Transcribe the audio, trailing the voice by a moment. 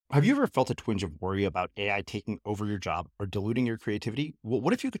Have you ever felt a twinge of worry about AI taking over your job or diluting your creativity? Well,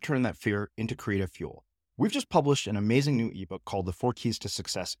 what if you could turn that fear into creative fuel? We've just published an amazing new ebook called The Four Keys to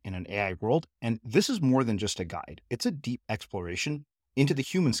Success in an AI World, and this is more than just a guide. It's a deep exploration into the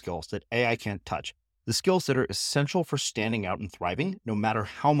human skills that AI can't touch, the skills that are essential for standing out and thriving, no matter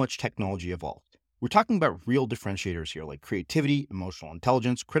how much technology evolves. We're talking about real differentiators here, like creativity, emotional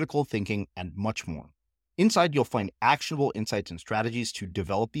intelligence, critical thinking, and much more. Inside, you'll find actionable insights and strategies to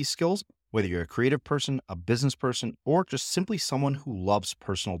develop these skills, whether you're a creative person, a business person, or just simply someone who loves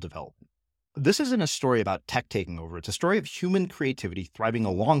personal development. This isn't a story about tech taking over. It's a story of human creativity thriving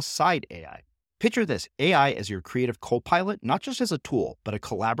alongside AI. Picture this, AI as your creative co-pilot, not just as a tool, but a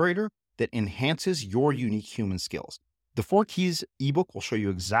collaborator that enhances your unique human skills. The Four Keys ebook will show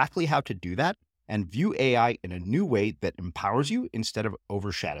you exactly how to do that and view AI in a new way that empowers you instead of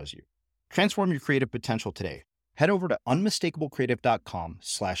overshadows you. Transform your creative potential today. Head over to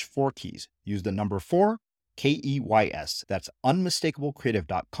unmistakablecreative.com/4keys. Use the number 4, KEYS. That's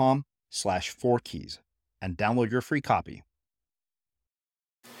unmistakablecreative.com/4keys and download your free copy.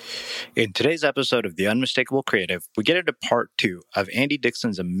 In today's episode of The Unmistakable Creative, we get into part 2 of Andy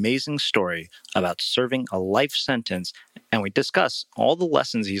Dixon's amazing story about serving a life sentence, and we discuss all the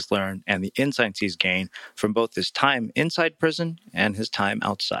lessons he's learned and the insights he's gained from both his time inside prison and his time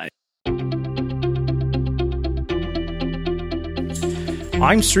outside.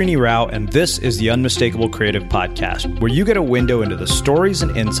 I'm Srini Rao, and this is the Unmistakable Creative Podcast, where you get a window into the stories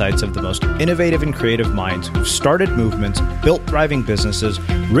and insights of the most innovative and creative minds who've started movements, built thriving businesses,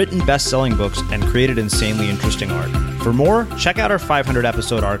 written best-selling books, and created insanely interesting art. For more, check out our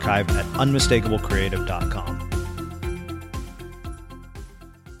 500-episode archive at unmistakablecreative.com.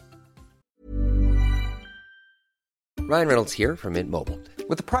 Ryan Reynolds here from Mint Mobile.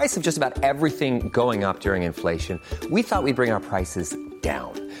 With the price of just about everything going up during inflation, we thought we'd bring our prices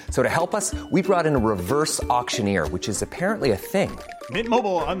down. So to help us, we brought in a reverse auctioneer, which is apparently a thing. Mint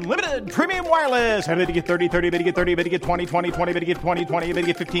Mobile Unlimited Premium Wireless. How to get 30, 30, bit to get 30, bit to get 20, 20, 20, bit to get 20, 20, bit to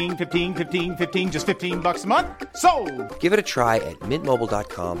get 15, 15, 15, 15, just $15 a month? Sold! Give it a try at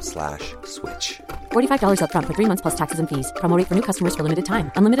mintmobile.com/switch. $45 up front for 3 months plus taxes and fees. Promo rate for new customers for limited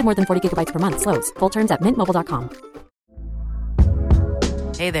time. Unlimited more than 40 gigabytes per month. Slows full terms at mintmobile.com.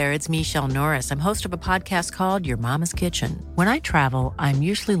 Hey there, it's Michelle Norris. I'm host of a podcast called Your Mama's Kitchen. When I travel, I'm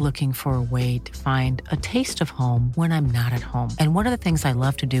usually looking for a way to find a taste of home when I'm not at home. And one of the things I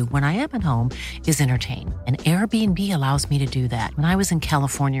love to do when I am at home is entertain. And Airbnb allows me to do that. When I was in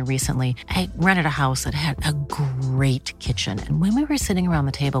California recently, I rented a house that had a great kitchen. And when we were sitting around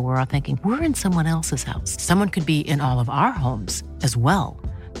the table, we're all thinking, we're in someone else's house. Someone could be in all of our homes as well.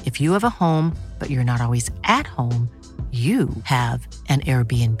 If you have a home, but you're not always at home, you have an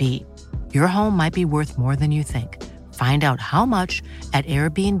Airbnb. Your home might be worth more than you think. Find out how much at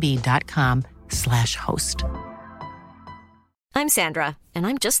airbnb.com/host. I'm Sandra, and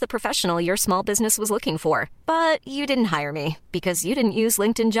I'm just the professional your small business was looking for. But you didn't hire me because you didn't use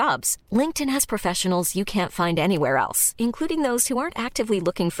LinkedIn Jobs. LinkedIn has professionals you can't find anywhere else, including those who aren't actively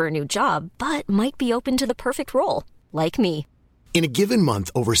looking for a new job, but might be open to the perfect role, like me. In a given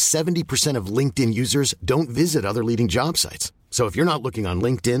month, over 70% of LinkedIn users don't visit other leading job sites. So if you're not looking on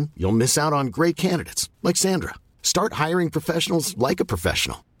LinkedIn, you'll miss out on great candidates like Sandra. Start hiring professionals like a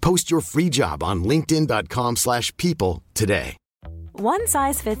professional. Post your free job on linkedin.com/people today. One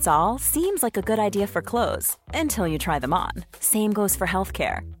size fits all seems like a good idea for clothes until you try them on. Same goes for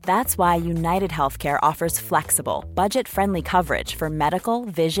healthcare. That's why United Healthcare offers flexible, budget-friendly coverage for medical,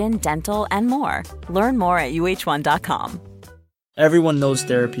 vision, dental, and more. Learn more at uh1.com. Everyone knows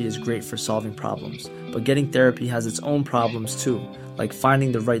therapy is great for solving problems, but getting therapy has its own problems too, like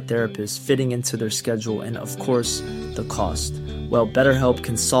finding the right therapist, fitting into their schedule, and of course, the cost. Well, BetterHelp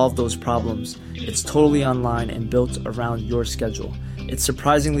can solve those problems. It's totally online and built around your schedule. It's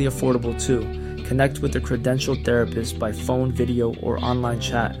surprisingly affordable too. Connect with a credentialed therapist by phone, video, or online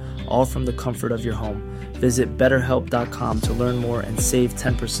chat, all from the comfort of your home. Visit BetterHelp.com to learn more and save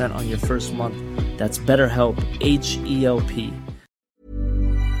 10% on your first month. That's BetterHelp, H-E-L-P.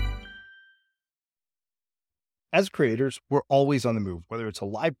 As creators, we're always on the move. Whether it's a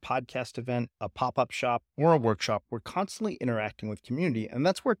live podcast event, a pop-up shop, or a workshop, we're constantly interacting with community, and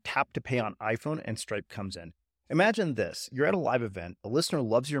that's where Tap to Pay on iPhone and Stripe comes in. Imagine this. You're at a live event, a listener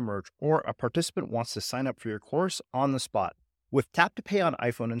loves your merch, or a participant wants to sign up for your course on the spot. With Tap to Pay on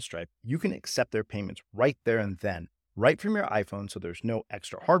iPhone and Stripe, you can accept their payments right there and then, right from your iPhone, so there's no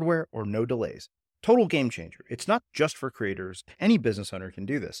extra hardware or no delays. Total game changer. It's not just for creators. Any business owner can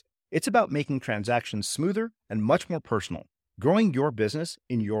do this. It's about making transactions smoother and much more personal, growing your business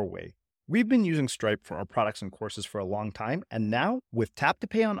in your way. We've been using Stripe for our products and courses for a long time, and now with Tap to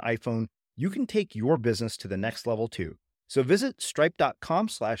Pay on iPhone, you can take your business to the next level too. So visit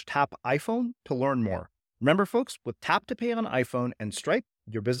stripe.com/tapiphone to learn more. Remember, folks, with Tap to Pay on iPhone and Stripe,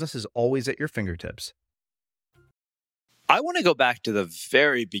 your business is always at your fingertips. I want to go back to the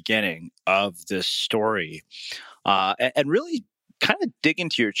very beginning of this story and really kind of dig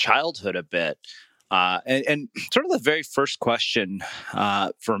into your childhood a bit. And sort of the very first question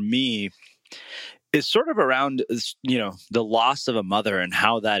for me is sort of around, the loss of a mother and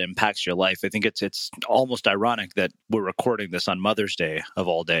how that impacts your life. I think it's almost ironic that we're recording this on Mother's Day of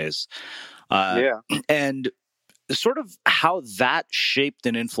all days. And sort of how that shaped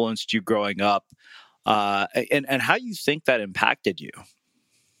and influenced you growing up, and how you think that impacted you.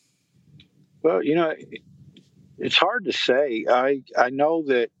 Well, it's hard to say. I know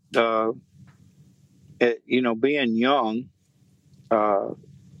that, being young,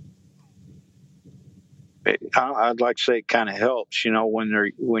 I'd like to say it kind of helps,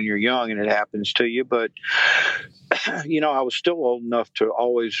 when you're young and it happens to you. But, I was still old enough to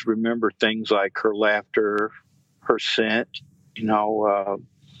always remember things like her laughter, her scent.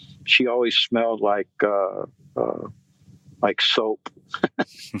 She always smelled like soap.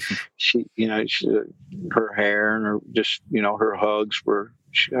 Her hair and her hugs were.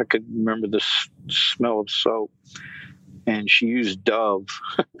 I could remember the smell of soap, and she used Dove.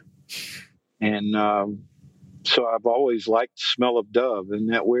 And so I've always liked the smell of Dove. Isn't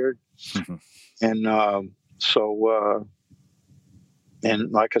that weird? And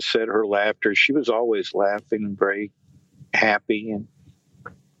and like I said, her laughter, she was always laughing and very happy. And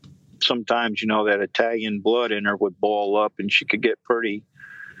sometimes, that Italian blood in her would boil up and she could get pretty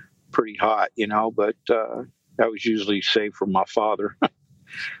hot, but that was usually saved for my father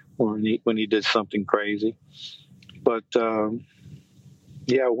when he did something crazy. But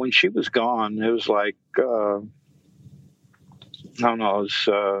when she was gone, it was like, I don't know,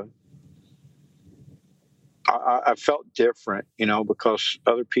 I felt different, because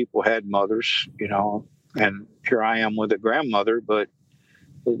other people had mothers, and here I am with a grandmother, but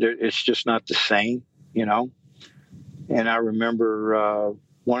it's just not the same, And I remember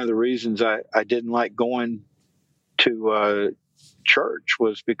one of the reasons I didn't like going to church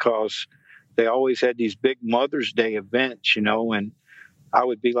was because they always had these big Mother's Day events, and I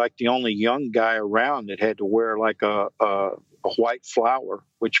would be like the only young guy around that had to wear like a white flower,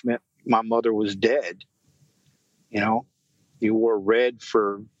 which meant my mother was dead. You wore red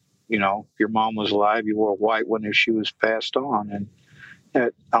for, if your mom was alive, you wore white when she was passed on. And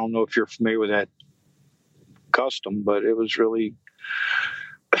I don't know if you're familiar with that custom, but it was really,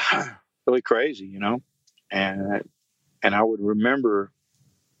 really crazy, and I would remember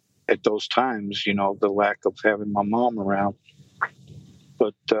at those times, the lack of having my mom around.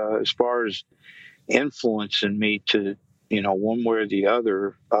 But as far as influencing me to, one way or the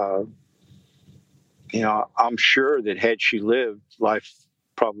other, I'm sure that had she lived, life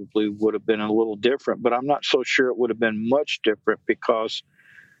probably would have been a little different, but I'm not so sure it would have been much different because,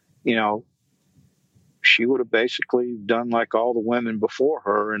 she would have basically done like all the women before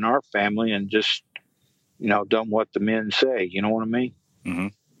her in our family and just, done what the men say. You know what I mean? Mm-hmm.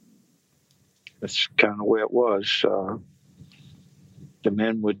 That's kind of the way it was. The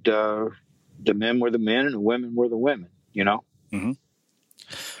men were the men and the women were the women, Mm-hmm.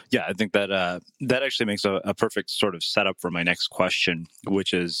 Yeah, I think that that actually makes a perfect sort of setup for my next question,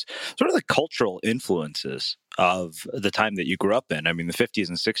 which is sort of the cultural influences of the time that you grew up in. I mean, the 50s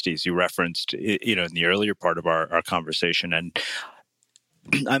and 60s you referenced, in the earlier part of our conversation. And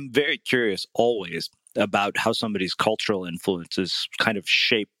I'm very curious always about how somebody's cultural influences kind of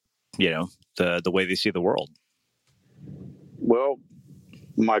shape, the way they see the world. Well,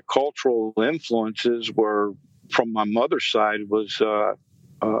 my cultural influences were from my mother's side was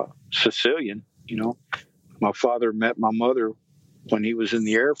Sicilian. My father met my mother when he was in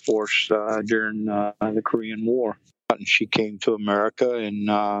the Air Force during the Korean War. And she came to America,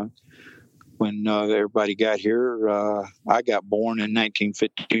 and when everybody got here, I got born in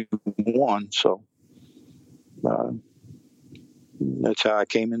 1951. So that's how I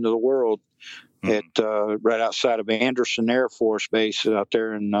came into the world. At right outside of Anderson Air Force Base out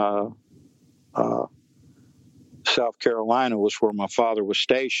there in South Carolina was where my father was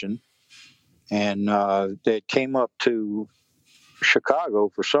stationed. And they came up to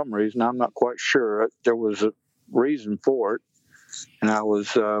Chicago for some reason. I'm not quite sure. There was a reason for it. And I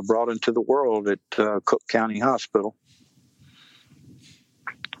was brought into the world at Cook County Hospital.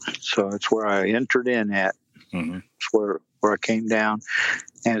 So that's where I entered in at. Mm-hmm. It's where I came down.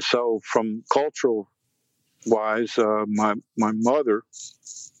 And so from cultural wise, my mother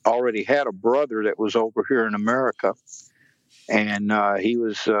already had a brother that was over here in America, and he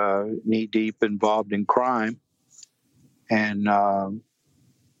was knee deep involved in crime. And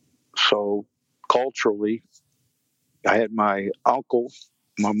so culturally, I had my uncle,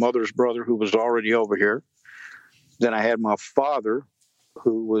 my mother's brother, who was already over here. Then I had my father,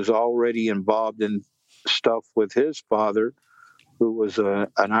 who was already involved in stuff with his father, who was an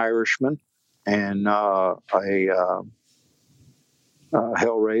Irishman and a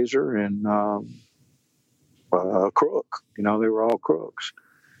hellraiser and a crook. They were all crooks.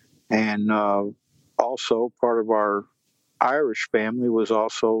 And also part of our Irish family was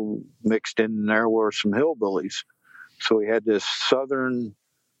also mixed in there were some hillbillies. So we had this Southern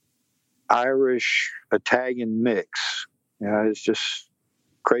Irish Italian mix. It's just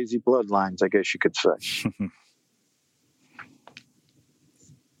crazy bloodlines, I guess you could say.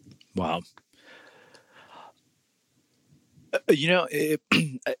 Wow.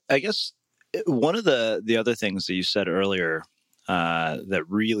 I guess one of the other things that you said earlier that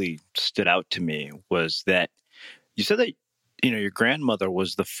really stood out to me was that you said that, your grandmother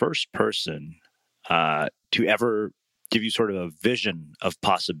was the first person to ever give you sort of a vision of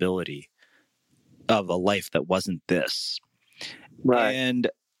possibility of a life that wasn't this. Right. And,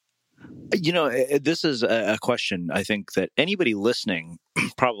 this is a question I think that anybody listening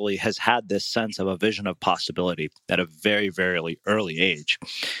probably has had this sense of a vision of possibility at a very, very early age.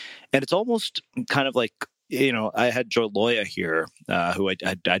 And it's almost kind of like, I had Joe Loya here, who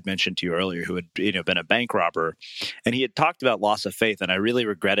I'd mentioned to you earlier, who had been a bank robber, and he had talked about loss of faith, and I really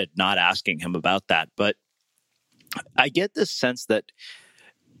regretted not asking him about that. But I get this sense that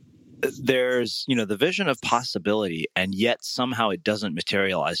there's, the vision of possibility, and yet somehow it doesn't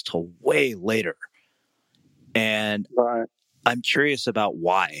materialize till way later. And right. I'm curious about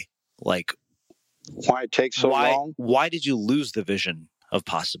why. Like, why it takes so long? Why did you lose the vision of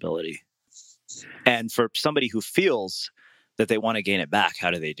possibility? And for somebody who feels that they want to gain it back,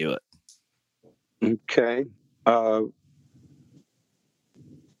 how do they do it? Okay.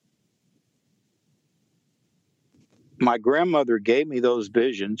 My grandmother gave me those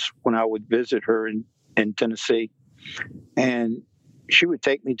visions when I would visit her in Tennessee. And she would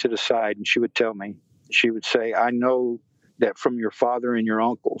take me to the side and she would tell me, she would say, I know that from your father and your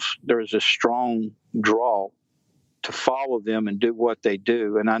uncles, there is a strong draw to follow them and do what they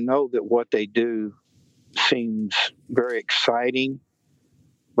do. And I know that what they do seems very exciting,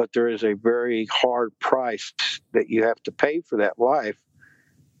 but there is a very hard price that you have to pay for that life.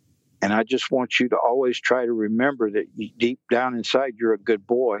 And I just want you to always try to remember that deep down inside, you're a good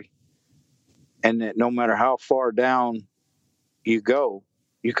boy. And that no matter how far down you go,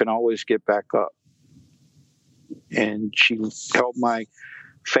 you can always get back up. And she held my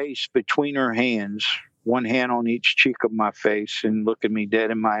face between her hands, one hand on each cheek of my face, and looked at me dead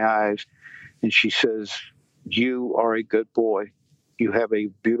in my eyes. And she says, you are a good boy. You have a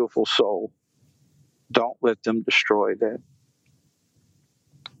beautiful soul. Don't let them destroy that.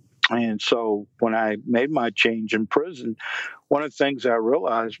 And so when I made my change in prison, one of the things I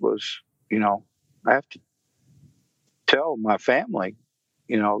realized was, I have to tell my family,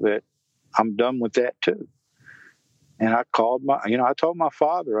 that I'm done with that too. And I called I told my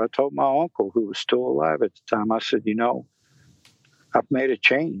father, I told my uncle who was still alive at the time, I said, I've made a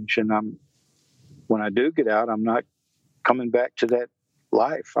change, and when I do get out, I'm not coming back to that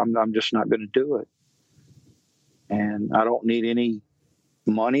life. I'm just not going to do it. And I don't need any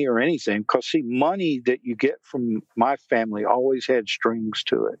money or anything, because see, money that you get from my family always had strings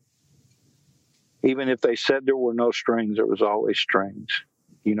to it. Even if they said there were no strings, there was always strings.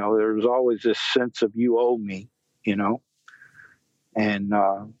 There was always this sense of you owe me, and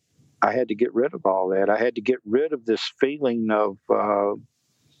I had to get rid of all that. I had to get rid of this feeling of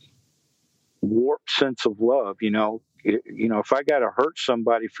warped sense of love. If I got to hurt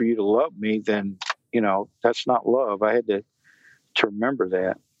somebody for you to love me, then that's not love. I had to remember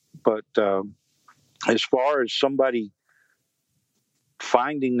that. But as far as somebody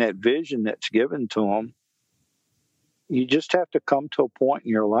finding that vision that's given to them, you just have to come to a point in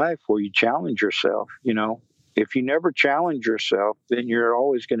your life where you challenge yourself. If you never challenge yourself, then you're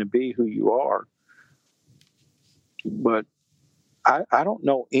always going to be who you are. But I don't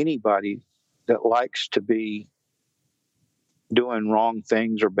know anybody that likes to be doing wrong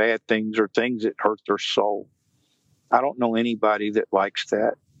things or bad things or things that hurt their soul. I don't know anybody that likes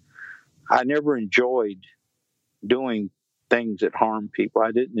that. I never enjoyed doing things that harm people.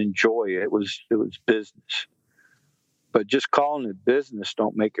 I didn't enjoy it. It was business. But just calling it business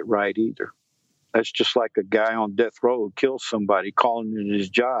don't make it right either. That's just like a guy on death row who kills somebody. Calling it his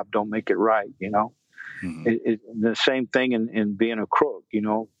job don't make it right, The same thing in being a crook,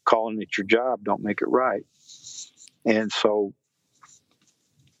 calling it your job don't make it right. And so,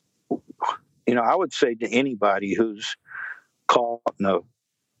 I would say to anybody who's caught in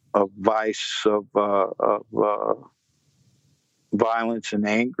a vice of violence and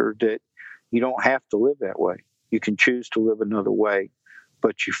anger that you don't have to live that way. You can choose to live another way,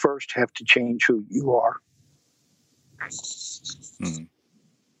 but you first have to change who you are.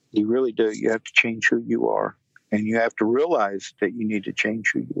 You really do. You have to change who you are, and you have to realize that you need to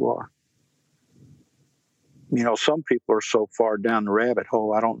change who you are. Some people are so far down the rabbit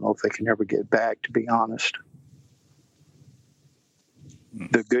hole, I don't know if they can ever get back, to be honest.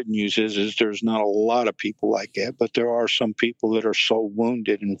 The good news is there's not a lot of people like that, but there are some people that are so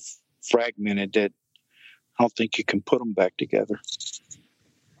wounded and fragmented that I don't think you can put them back together.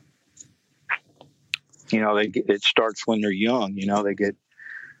 It starts when they're young. They get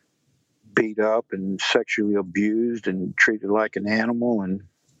beat up and sexually abused and treated like an animal, and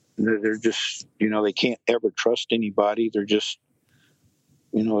they're just, they can't ever trust anybody. They're just,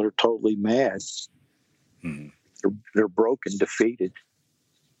 they're totally mad. They're broken, defeated.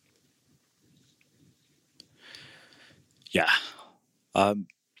 Yeah. One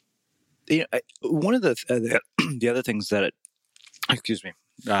of the other things that,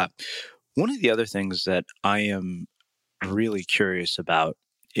 one of the other things that I am really curious about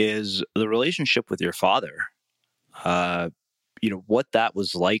is the relationship with your father. What that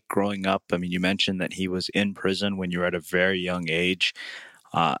was like growing up. I mean, you mentioned that he was in prison when you were at a very young age.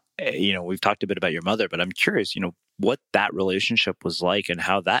 We've talked a bit about your mother, but I'm curious, what that relationship was like and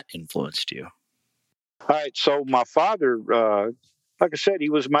how that influenced you. All right. So my father, like I said, he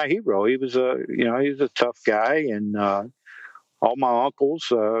was my hero. He was he was a tough guy, and all my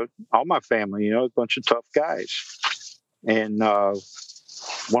uncles, all my family, a bunch of tough guys. And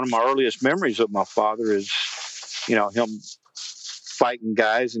one of my earliest memories of my father is, him fighting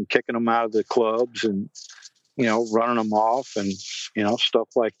guys and kicking them out of the clubs and, running them off and, stuff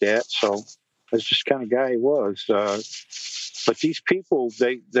like that. So that's just the kind of guy he was. But these people,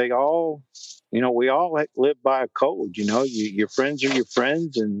 they all, we all live by a code. Your friends are your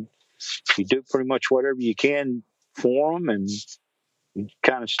friends, and you do pretty much whatever you can for them, and you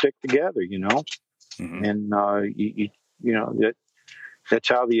kind of stick together. And that's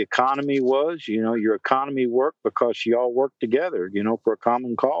how the economy was. Your economy worked because you all worked together. For a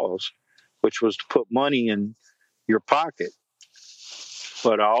common cause, which was to put money in your pocket.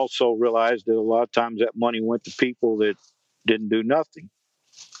 But I also realized that a lot of times that money went to people that didn't do nothing.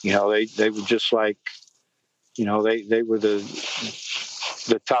 They were just like, they were the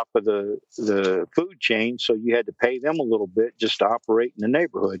top of the food chain, so you had to pay them a little bit just to operate in the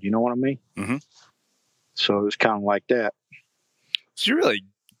neighborhood. You know what I mean? Mm-hmm. So it was kind of like that. So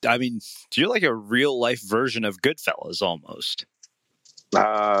you're like a real life version of Goodfellas almost.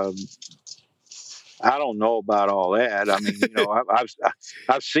 I don't know about all that. I mean,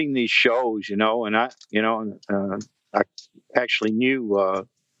 I've seen these shows, and I actually knew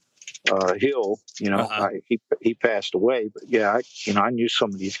Hill. He passed away, but yeah, I knew some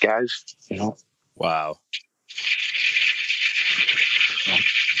of these guys. Wow.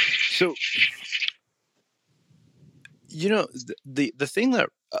 So, the thing that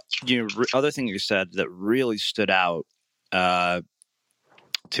other thing you said that really stood out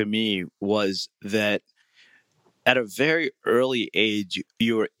to me was that at a very early age,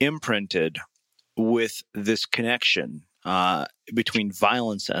 you were imprinted with this connection between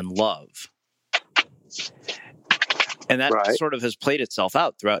violence and love. And that sort of has played itself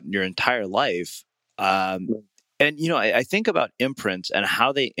out throughout your entire life. And, I think about imprints and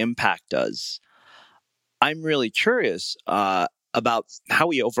how they impact us. I'm really curious about how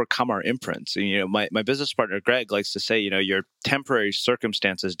we overcome our imprints. My business partner, Greg, likes to say, your temporary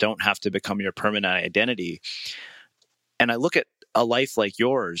circumstances don't have to become your permanent identity. And I look at a life like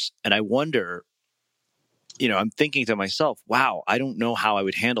yours and I wonder, I'm thinking to myself, wow, I don't know how I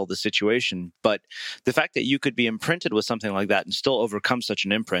would handle the situation. But the fact that you could be imprinted with something like that and still overcome such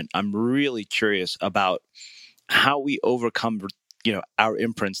an imprint, I'm really curious about how we overcome, our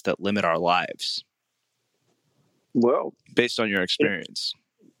imprints that limit our lives. Well, based on your experience.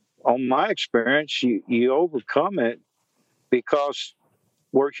 On my experience, you overcome it because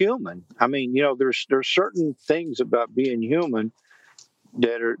we're human. I mean, there's certain things about being human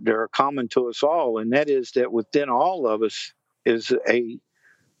that are common to us all, and that is that within all of us is a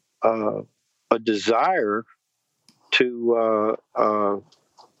desire to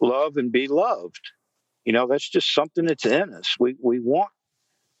love and be loved. That's just something that's in us. We want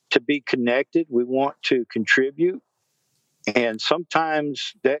to be connected. We want to contribute, and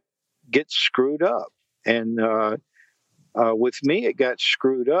sometimes that gets screwed up. And with me, it got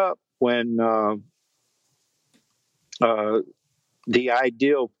screwed up when the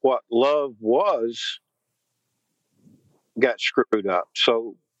idea of what love was got screwed up.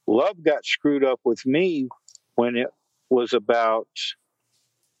 So love got screwed up with me when it was about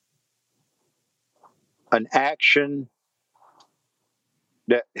an action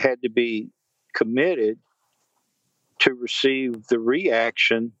that had to be committed to receive the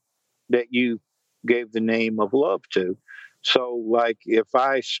reaction that you gave the name of love to. So, like, if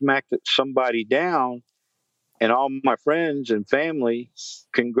I smacked somebody down and all my friends and family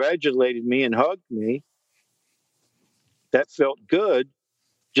congratulated me and hugged me, that felt good.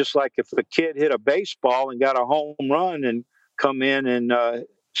 Just like if a kid hit a baseball and got a home run and come in and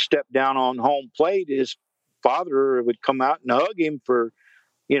step down on home plate, his father would come out and hug him for,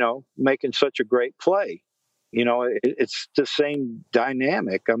 making such a great play. It's the same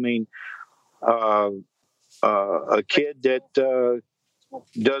dynamic. I mean, a kid that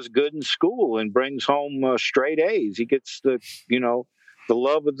does good in school and brings home straight A's, he gets the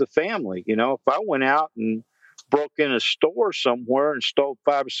love of the family. If I went out and broke in a store somewhere and stole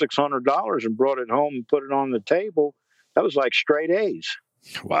 $500 or $600 and brought it home and put it on the table, that was like straight A's.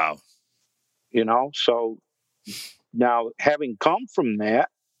 Wow. So now, having come from that,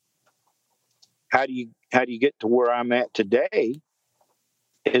 how do you get to where I'm at today?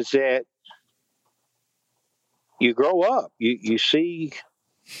 Is that you grow up, you see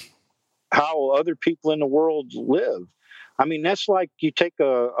how other people in the world live. I mean, that's like you take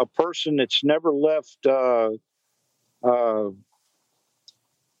a person that's never left, I don't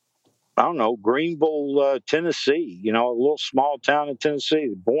know, Greenville, Tennessee, a little small town in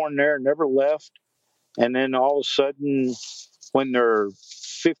Tennessee, born there, never left. And then all of a sudden, when they're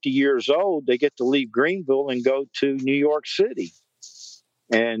 50 years old, they get to leave Greenville and go to New York City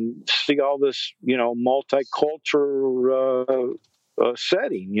and see all this, multicultural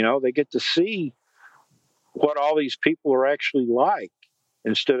setting. They get to see what all these people are actually like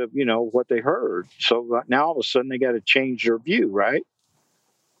instead of, what they heard. So now all of a sudden they got to change their view, right?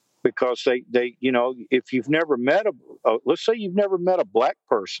 Because they if you've never met let's say you've never met a black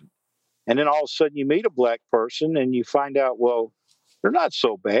person, and then all of a sudden you meet a black person and you find out, well, they're not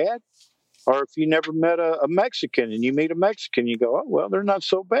so bad. Or if you never met a Mexican and you meet a Mexican, you go, oh, well, they're not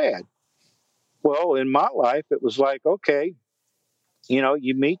so bad. Well, in my life, it was like, okay,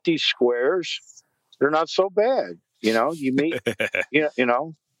 you meet these squares, they're not so bad. You meet,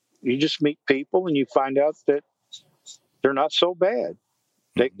 you just meet people and you find out that they're not so bad.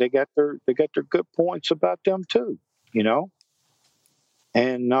 They got their good points about them too,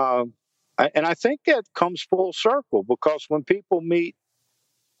 And I think that comes full circle, because when people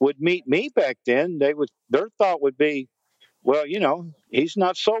would meet me back then, their thought would be, well, he's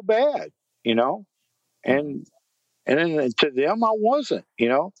not so bad, and then to them I wasn't,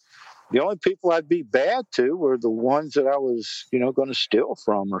 the only people I'd be bad to were the ones that I was, going to steal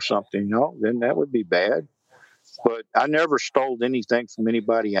from or something, then that would be bad. But I never stole anything from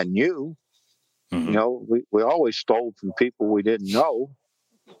anybody I knew. We always stole from people we didn't know.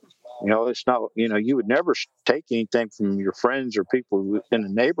 It's not, you would never take anything from your friends or people in the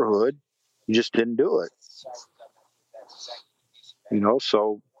neighborhood. You just didn't do it.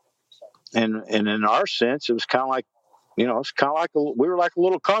 So, and in our sense, it was kind of like, it's kind of like we were like a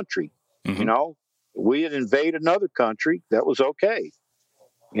little country. We'd invade another country. That was okay.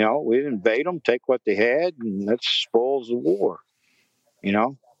 We'd invade them, take what they had, and that spoils the war.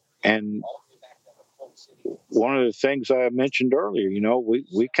 And one of the things I mentioned earlier,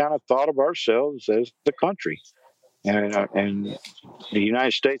 we kind of thought of ourselves as the country, and the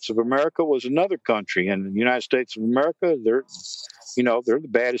United States of America was another country, and the United States of America, they're the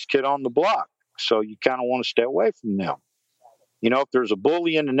baddest kid on the block, so you kind of want to stay away from them. If there's a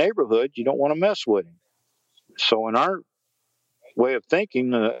bully in the neighborhood, you don't want to mess with him. So in our way of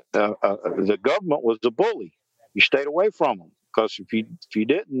thinking, the government was the bully. You stayed away from them, because if you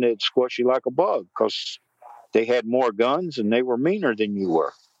didn't, they'd squash you like a bug, because they had more guns and they were meaner than you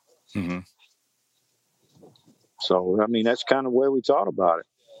were. Mm-hmm. So, I mean, that's kind of the way we thought about it.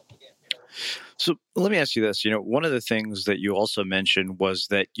 So let me ask you this. One of the things that you also mentioned was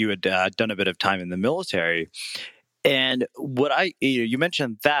that you had done a bit of time in the military. And you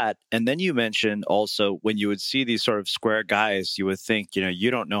mentioned that, and then you mentioned also when you would see these sort of square guys, you would think,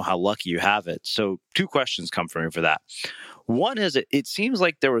 you don't know how lucky you have it. So 2 questions come from me for that. One is, it seems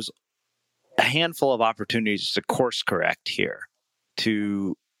like there was a handful of opportunities to course correct here,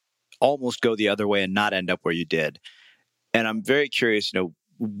 to almost go the other way and not end up where you did. And I'm very curious,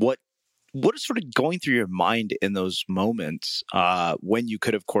 what what is sort of going through your mind in those moments when you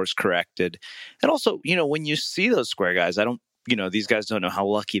could have course corrected? And also, when you see those square guys, these guys don't know how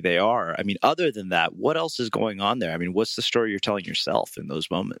lucky they are. I mean, other than that, what else is going on there? I mean, what's the story you're telling yourself in those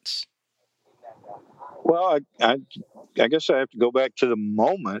moments? Well, I guess I have to go back to the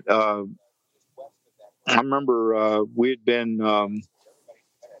moment. I remember we had been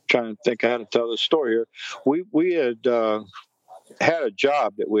trying to think how to tell the story here. We had had a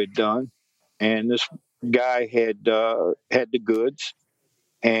job that we'd done, and this guy had the goods,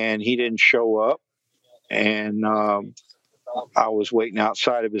 and he didn't show up, and I was waiting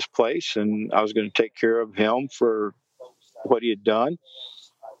outside of his place, and I was going to take care of him for what he had done,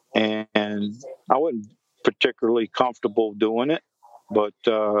 and I wasn't particularly comfortable doing it, but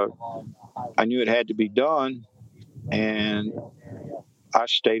I knew it had to be done, and I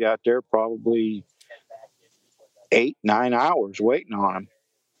stayed out there probably 8-9 hours waiting on him,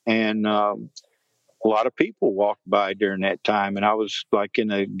 and a lot of people walked by during that time, and I was like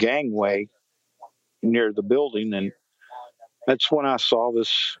in a gangway near the building, and that's when I saw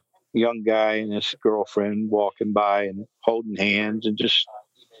this young guy and his girlfriend walking by and holding hands, and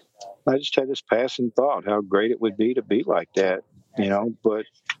I just had this passing thought how great it would be to be like that, but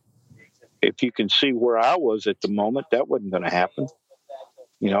if you can see where I was at the moment, that wasn't going to happen.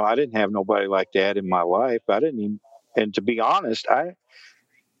 I didn't have nobody like that in my life. I didn't even, and to be honest, I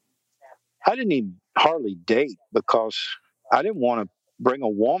didn't even hardly date because I didn't want to bring a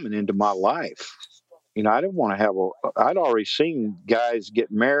woman into my life. I didn't want to have I'd already seen guys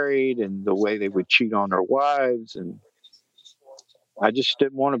get married and the way they would cheat on their wives, and I just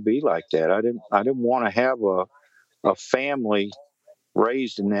didn't want to be like that. I didn't want to have a family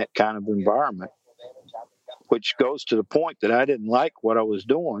raised in that kind of environment, which goes to the point that I didn't like what I was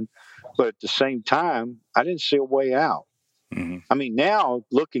doing, but at the same time, I didn't see a way out. Mm-hmm. I mean, now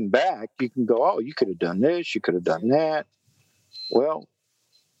looking back, you can go, oh, you could have done this, you could have done that. Well,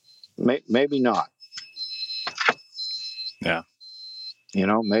 maybe not. Yeah.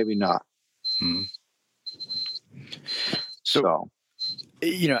 Maybe not. Mm-hmm. So,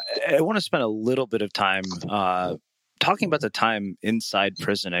 I want to spend a little bit of time talking about the time inside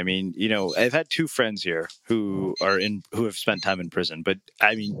prison. I mean, I've had two friends here who have spent time in prison, but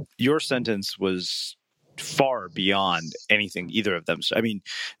I mean, your sentence was far beyond anything either of them. So, I mean,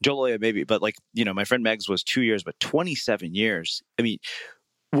 Joloya maybe, but my friend Meg's was 2 years, but 27 years. I mean,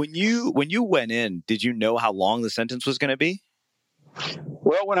 when you went in, did you know how long the sentence was going to be?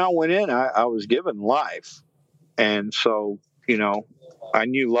 Well, when I went in, I was given life. And so, I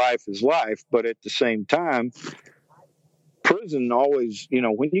knew life is life, but at the same time, prison always,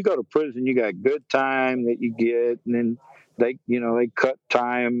 when you go to prison, you got good time that you get, and then they cut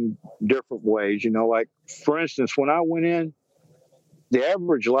time different ways, like for instance, when I went in, the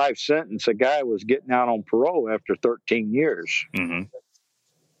average life sentence, a guy was getting out on parole after 13 years. Mm-hmm.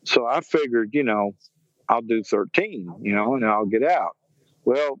 So I figured, I'll do 13, and I'll get out.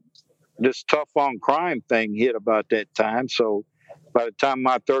 Well, this tough on crime thing hit about that time. So by the time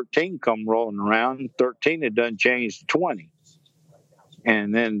my 13 come rolling around, 13 had done changed to 20.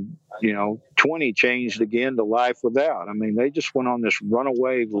 And then, 20 changed again to life without. I mean, they just went on this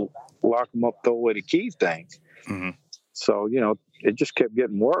runaway, lock them up, throw away the key thing. Mm-hmm. So, it just kept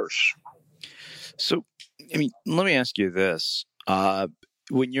getting worse. So, I mean, let me ask you this.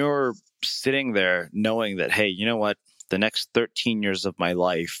 When you're sitting there knowing that, hey, you know what, the next 13 years of my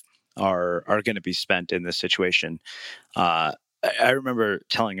life are going to be spent in this situation. I remember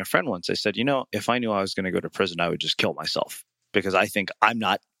telling a friend once, I said, if I knew I was going to go to prison, I would just kill myself, because I think I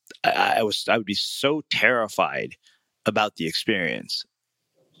would be so terrified about the experience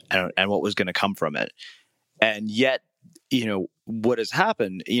and what was going to come from it. And yet, what has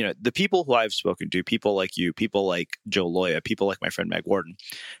happened, the people who I've spoken to, people like you, people like Joloya, people like my friend Meg Warden,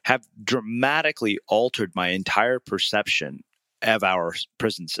 have dramatically altered my entire perception of our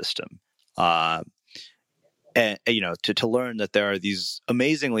prison system. And, to learn that there are these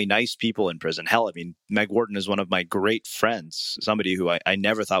amazingly nice people in prison. Hell, I mean, Meg Warden is one of my great friends, somebody who I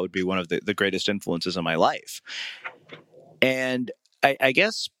never thought would be one of the greatest influences in my life. And I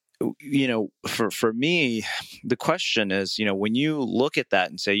guess, for me, the question is, when you look at that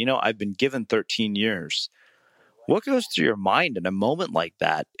and say, I've been given 13 years, what goes through your mind in a moment like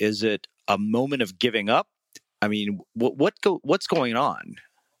that? Is it a moment of giving up? I mean, what's going on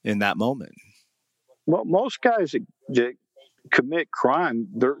in that moment? Well, most guys that commit crime,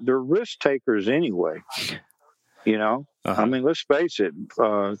 they're risk takers anyway. Uh-huh. I mean, let's face it.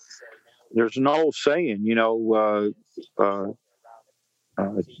 There's an old saying,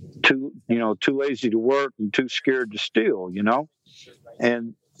 too lazy to work and too scared to steal.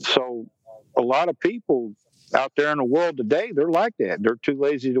 And so a lot of people out there in the world today, they're like that. They're too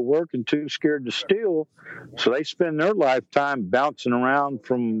lazy to work and too scared to steal. So they spend their lifetime bouncing around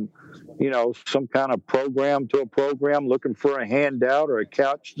from, some kind of program to a program, looking for a handout or a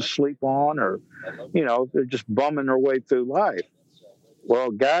couch to sleep on, or, they're just bumming their way through life.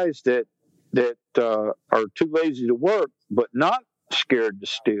 Well, guys that are too lazy to work, but not scared to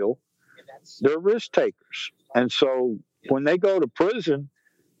steal, they're risk takers. And so when they go to prison,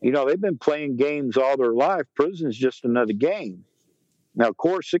 they've been playing games all their life. Prison's just another game. Now, of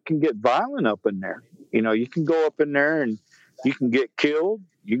course, it can get violent up in there. You can go up in there and you can get killed,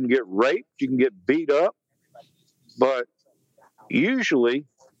 you can get raped, you can get beat up. But usually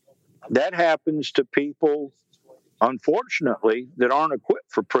that happens to people, unfortunately, that aren't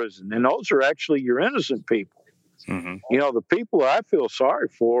equipped for prison. And those are actually your innocent people. Mm-hmm. The people I feel sorry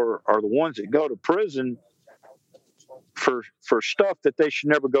for are the ones that go to prison for stuff that they should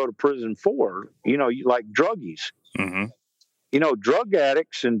never go to prison for, like druggies. Mm-hmm. Drug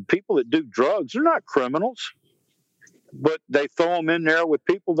addicts and people that do drugs are not criminals, but they throw them in there with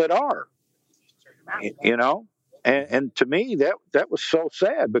people that are, and to me, that was so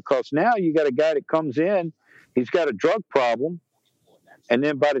sad, because now you got a guy that comes in, he's got a drug problem, and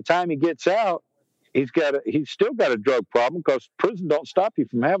then by the time he gets out, he's still got a drug problem, because prison don't stop you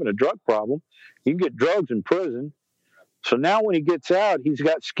from having a drug problem. You can get drugs in prison. So now when he gets out, he's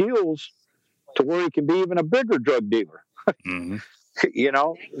got skills to where he can be even a bigger drug dealer. Mm-hmm.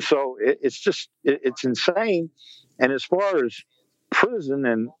 So it's insane. And as far as prison,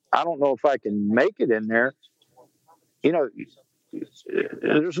 and I don't know if I can make it in there,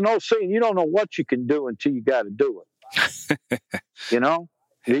 there's no saying, you don't know what you can do until you got to do it. You don't.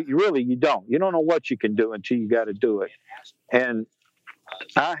 You don't know what you can do until you got to do it. And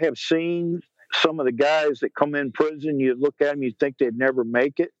I have seen some of the guys that come in prison, you look at them, you think they'd never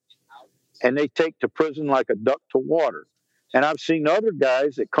make it, and they take to prison like a duck to water. And I've seen other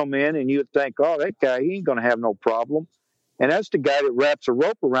guys that come in and you'd think, oh, that guy, he ain't going to have no problem. And that's the guy that wraps a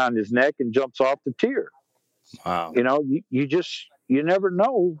rope around his neck and jumps off the tier. Wow. You never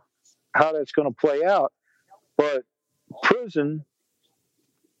know how that's going to play out. But prison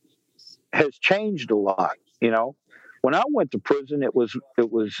has changed a lot. When I went to prison, it was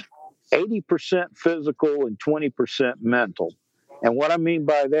 80% physical and 20% mental. And what I mean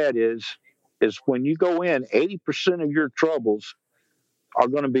by that is when you go in, 80% of your troubles are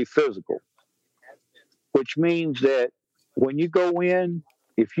going to be physical, which means that when you go in,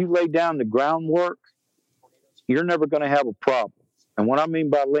 if you lay down the groundwork, you're never going to have a problem. And what I mean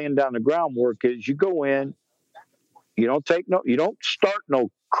by laying down the groundwork is you go in, you don't start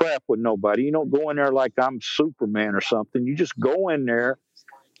no crap with nobody. You don't go in there like I'm Superman or something. You just go in there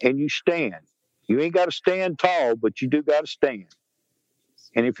and you stand. You ain't got to stand tall, but you do got to stand.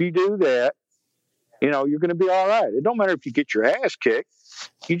 And if you do that, you're going to be all right. It don't matter if you get your ass kicked.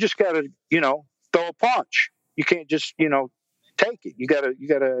 You just got to, throw a punch. You can't just, take it. You got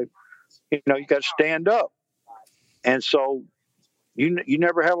to stand up. And so you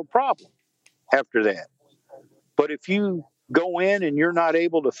never have a problem after that. But if you go in and you're not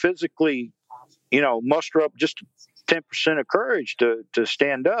able to physically, muster up just 10% of courage to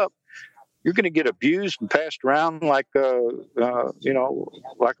stand up, you're going to get abused and passed around like like a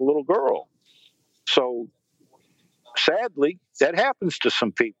little girl. So sadly, that happens to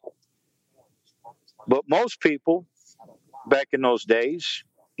some people. But most people back in those days,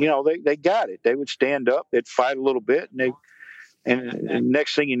 they got it. They would stand up, they'd fight a little bit, and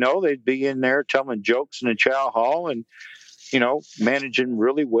next thing you know, they'd be in there telling jokes in the chow hall and, managing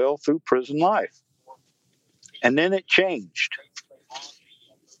really well through prison life. And then it changed.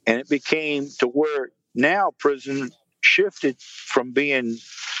 And it became to where now prison shifted from being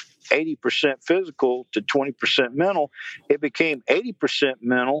 80% physical to 20% mental. It became 80%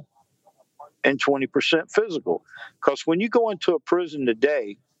 mental and 20% physical. Because when you go into a prison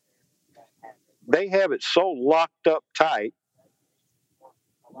today, they have it so locked up tight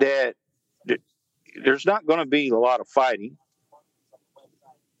that there's not going to be a lot of fighting.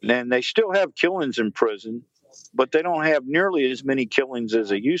 And they still have killings in prison, but they don't have nearly as many killings as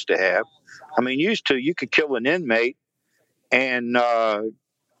they used to have. I mean, you could kill an inmate and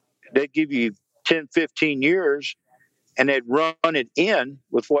they'd give you 10, 15 years and they'd run it in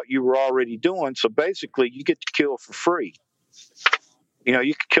with what you were already doing. So basically you get to kill for free.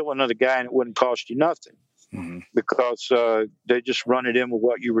 You could kill another guy and it wouldn't cost you nothing. Mm-hmm. Because they just run it in with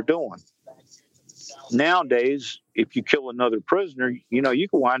what you were doing. Nowadays, if you kill another prisoner, you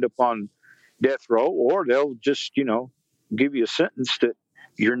can wind up on death row, or they'll just, give you a sentence that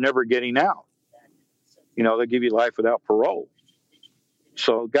you're never getting out. They'll give you life without parole.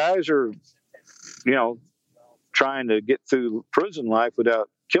 So guys are trying to get through prison life without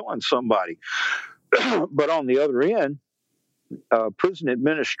killing somebody. But on the other end, prison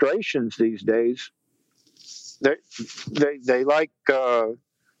administrations these days, they like to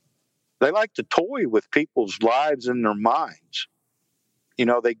toy with people's lives and their minds.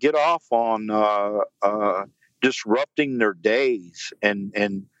 They get off on disrupting their days and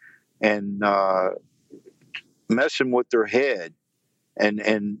messing with their head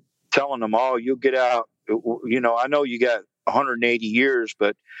and telling them, "Oh, you'll get out. I know you got 180 years,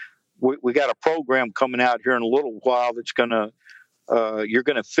 but we got a program coming out here in a little while that's you're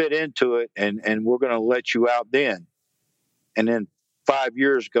gonna fit into it, and we're gonna let you out then." And then 5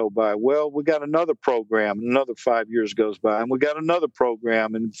 years go by. Well, we got another program. Another 5 years goes by, and we got another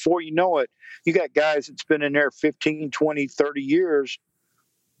program. And before you know it, you got guys that's been in there 15, 20, 30 years,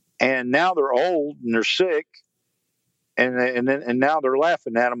 and now they're old and they're sick. And now they're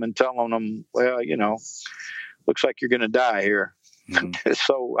laughing at them and telling them, "Well, looks like you're going to die here." Mm-hmm.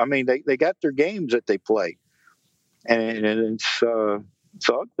 So, I mean, they got their games that they play, and it's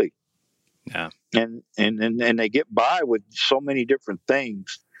ugly. Yeah. And they get by with so many different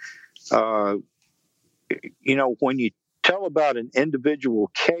things. When you tell about an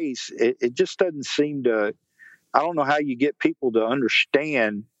individual case, it just doesn't seem to. I don't know how you get people to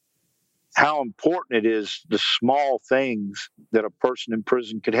understand how important it is, the small things that a person in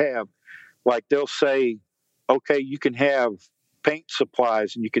prison could have. Like they'll say, okay, you can have paint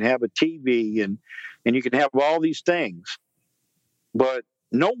supplies and you can have a TV and you can have all these things, but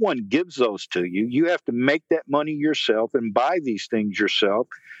no one gives those to you. You have to make that money yourself and buy these things yourself.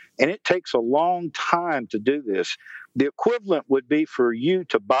 And it takes a long time to do this. The equivalent would be for you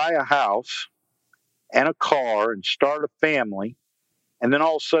to buy a house and a car and start a family. And then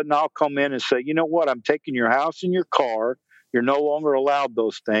all of a sudden I'll come in and say, "You know what? I'm taking your house and your car. You're no longer allowed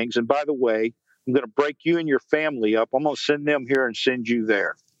those things. And by the way, I'm going to break you and your family up. I'm going to send them here and send you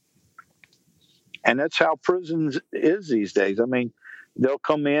there." And that's how prisons is these days. I mean, they'll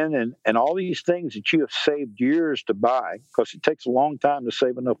come in and all these things that you have saved years to buy, because it takes a long time to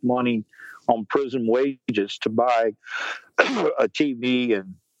save enough money on prison wages to buy a TV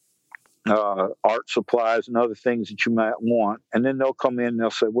and art supplies and other things that you might want. And then they'll come in and they'll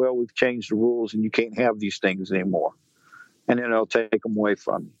say, "Well, we've changed the rules and you can't have these things anymore." And then they'll take them away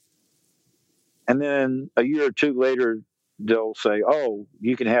from you. And then a year or two later, they'll say, "Oh,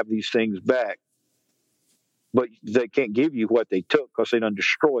 you can have these things back." But they can't give you what they took because they done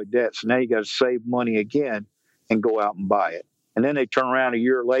destroyed that. So now you got to save money again and go out and buy it. And then they turn around a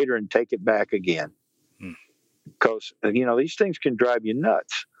year later and take it back again. Because, these things can drive you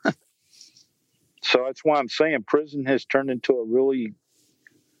nuts. So that's why I'm saying prison has turned into a really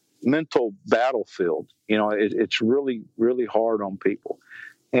mental battlefield. It's really, really hard on people.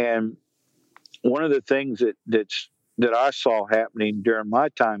 And one of the things that I saw happening during my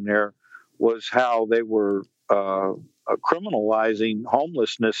time there was how they were criminalizing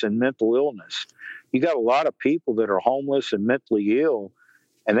homelessness and mental illness. You got a lot of people that are homeless and mentally ill,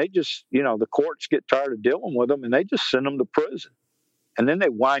 and they just, the courts get tired of dealing with them, and they just send them to prison. And then they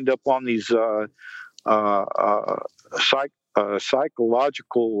wind up on these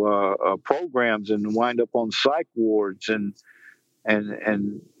psychological programs and wind up on psych wards, and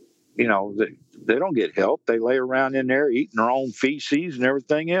they don't get help. They lay around in there eating their own feces and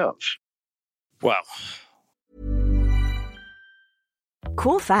everything else. Wow.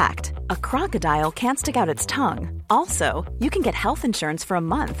 Cool fact, a crocodile can't stick out its tongue. Also, you can get health insurance for a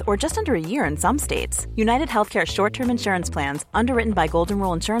month or just under a year in some states. United Healthcare short-term insurance plans, underwritten by Golden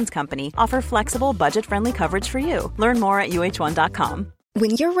Rule Insurance Company, offer flexible, budget-friendly coverage for you. Learn more at uh1.com. When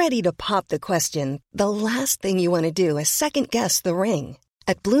you're ready to pop the question, the last thing you want to do is second-guess the ring.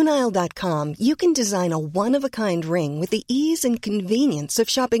 At BlueNile.com, you can design a one-of-a-kind ring with the ease and convenience of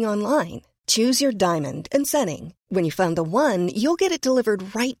shopping online. Choose your diamond and setting. When you find the one, you'll get it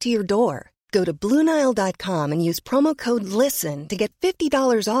delivered right to your door. Go to BlueNile.com and use promo code LISTEN to get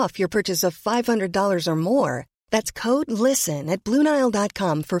 $50 off your purchase of $500 or more. That's code LISTEN at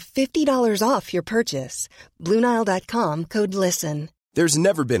BlueNile.com for $50 off your purchase. BlueNile.com, code LISTEN. There's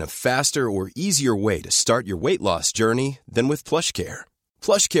never been a faster or easier way to start your weight loss journey than with PlushCare.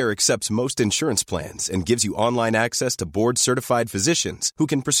 PlushCare accepts most insurance plans and gives you online access to board-certified physicians who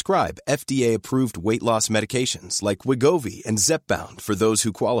can prescribe FDA-approved weight loss medications like Wegovy and Zepbound for those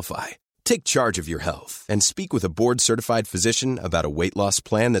who qualify. Take charge of your health and speak with a board-certified physician about a weight loss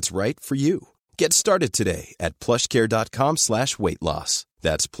plan that's right for you. Get started today at plushcare.com/weight loss.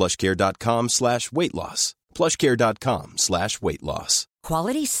 That's plushcare.com/weight loss. plushcare.com/weight loss.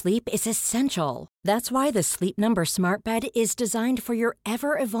 Quality sleep is essential. That's why the Sleep Number Smart Bed is designed for your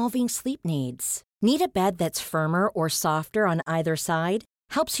ever-evolving sleep needs. Need a bed that's firmer or softer on either side?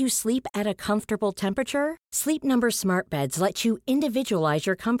 Helps you sleep at a comfortable temperature? Sleep Number Smart Beds let you individualize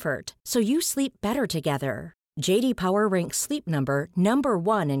your comfort so you sleep better together. J.D. Power ranks Sleep Number number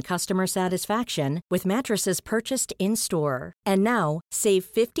 1 in customer satisfaction with mattresses purchased in-store. And now, save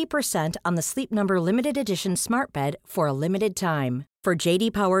 50% on the Sleep Number Limited Edition Smart Bed for a limited time. For J.D.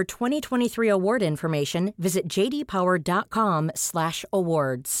 Power 2023 award information, visit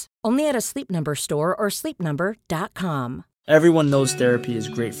jdpower.com/awards. Only at a Sleep Number store or sleepnumber.com. Everyone knows therapy is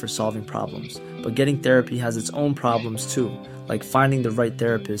great for solving problems, but getting therapy has its own problems too, like finding the right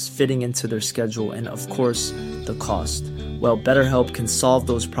therapist, fitting into their schedule, and of course, the cost. Well, BetterHelp can solve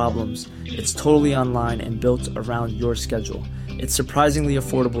those problems. It's totally online and built around your schedule. It's surprisingly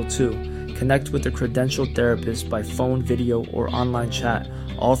affordable too. Connect with a credentialed therapist by phone, video, or online chat,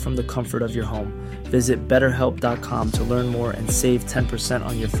 all from the comfort of your home. Visit BetterHelp.com to learn more and save 10%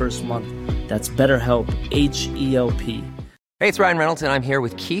 on your first month. That's BetterHelp, H-E-L-P. Hey, it's Ryan Reynolds, and I'm here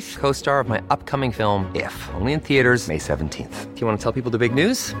with Keith, co-star of my upcoming film, If, only in theaters May 17th. Do you want to tell people the big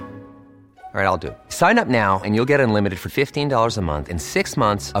news? All right, I'll do it. Sign up now and you'll get unlimited for $15 a month and 6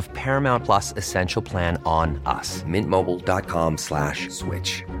 months of Paramount Plus Essential Plan on us.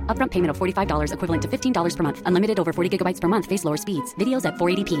 MintMobile.com/switch. Upfront payment of $45 equivalent to $15 per month. Unlimited over 40 gigabytes per month. Face lower speeds. Videos at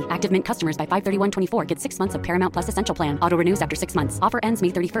 480p. Active Mint customers by 531.24 get 6 months of Paramount Plus Essential Plan. Auto renews after 6 months. Offer ends May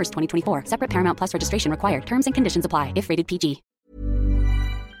 31st, 2024. Separate Paramount Plus registration required. Terms and conditions apply if rated PG.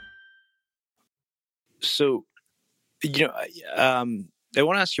 So, I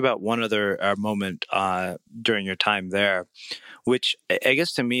want to ask you about one other moment during your time there, which I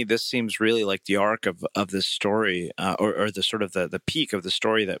guess to me, this seems really like the arc of this story, or the sort of the peak of the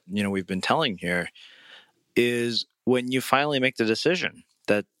story that, we've been telling here, is when you finally make the decision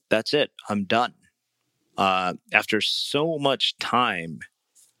that that's it, I'm done. After so much time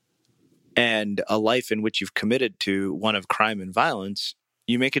and a life in which you've committed to one of crime and violence,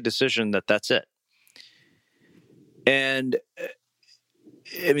 you make a decision that that's it. And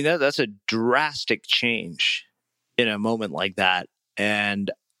I mean, that's a drastic change in a moment like that. And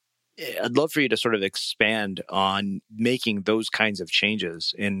I'd love for you to sort of expand on making those kinds of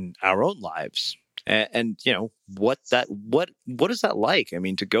changes in our own lives. And what is that like? I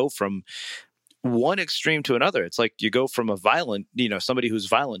mean, to go from one extreme to another, it's like you go from a violent, somebody who's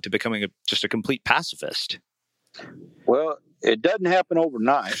violent to becoming just a complete pacifist. Well, it doesn't happen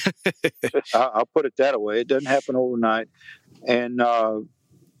overnight. I'll put it that way. It doesn't happen overnight. And,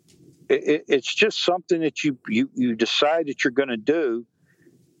 it's just something that you decide that you're going to do,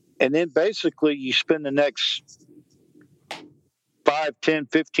 and then basically you spend the next 5, 10,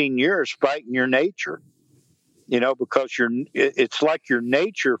 15 years fighting your nature, because it's like your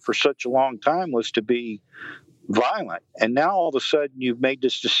nature for such a long time was to be violent, and now all of a sudden you've made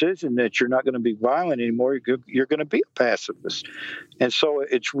this decision that you're not going to be violent anymore. You're going to be a pacifist, and so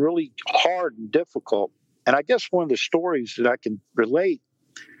it's really hard and difficult. And I guess one of the stories that I can relate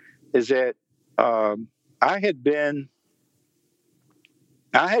is that I had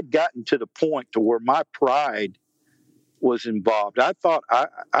gotten to the point to where my pride was involved. I thought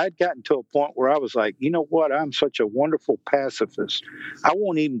I'd gotten to a point where I was like, you know what? I'm such a wonderful pacifist. I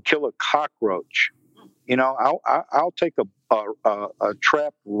won't even kill a cockroach. I'll take a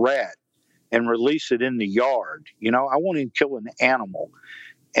trapped rat and release it in the yard. I won't even kill an animal.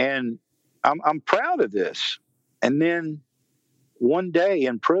 And I'm proud of this. And then one day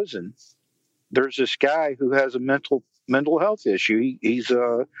in prison, there's this guy who has a mental health issue. He's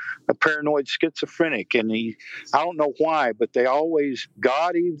a paranoid schizophrenic, and I don't know why, but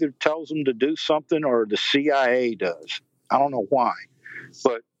God either tells him to do something or the CIA does. I don't know why,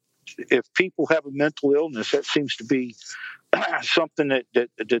 but if people have a mental illness, that seems to be something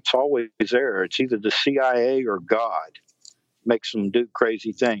that's always there. It's either the CIA or God makes them do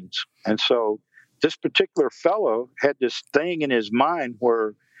crazy things. And so this particular fellow had this thing in his mind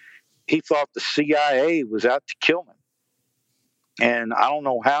where he thought the CIA was out to kill him. And I don't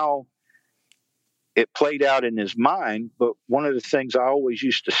know how it played out in his mind, but one of the things I always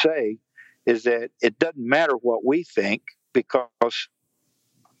used to say is that it doesn't matter what we think, because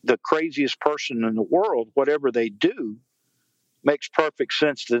the craziest person in the world, whatever they do, makes perfect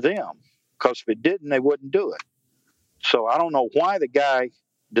sense to them. Because if it didn't, they wouldn't do it. So I don't know why the guy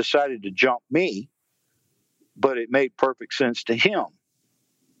decided to jump me, but it made perfect sense to him.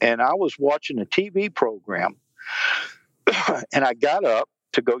 And I was watching a TV program, and I got up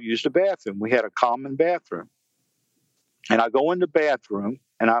to go use the bathroom. We had a common bathroom. And I go in the bathroom,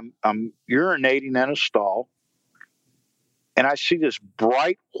 and I'm urinating in a stall, and I see this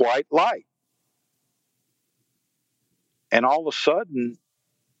bright white light. And all of a sudden,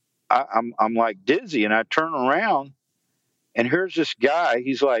 I'm like dizzy, and I turn around, and here's this guy.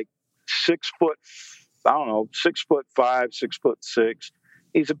 He's like 6 foot, I don't know, 6'5", 6'6".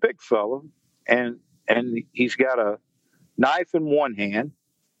 He's a big fellow, and he's got a knife in one hand.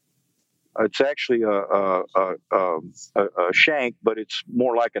 It's actually a shank, but it's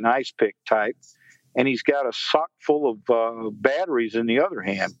more like an ice pick type. And he's got a sock full of batteries in the other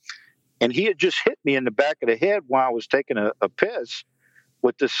hand. And he had just hit me in the back of the head while I was taking a piss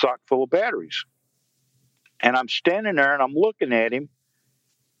with this sock full of batteries. And I'm standing there and I'm looking at him.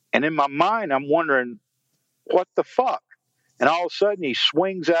 And in my mind, I'm wondering, what the fuck? And all of a sudden, he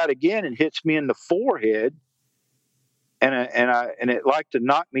swings out again and hits me in the forehead. And it liked to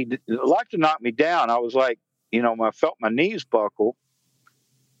knock me down. I was like, I felt my knees buckle.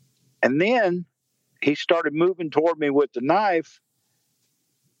 And then he started moving toward me with the knife,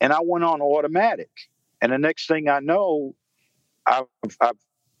 and I went on automatic. And the next thing I know, I've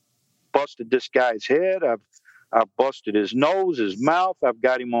busted this guy's head. I've busted his nose, his mouth. I've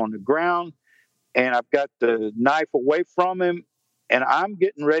got him on the ground, and I've got the knife away from him, and I'm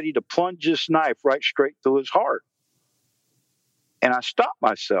getting ready to plunge this knife right straight through his heart. And I stop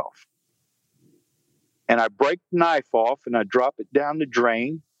myself, and I break the knife off, and I drop it down the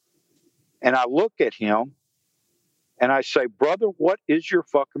drain, and I look at him, and I say, "Brother, what is your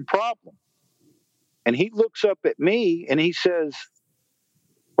fucking problem?" And he looks up at me, and he says,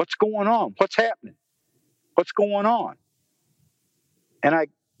 "What's going on? What's happening? What's going on?" And I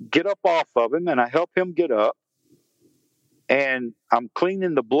get up off of him, and I help him get up, and I'm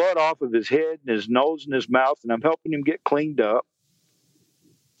cleaning the blood off of his head and his nose and his mouth, and I'm helping him get cleaned up.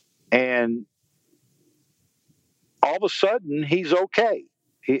 And all of a sudden, he's okay.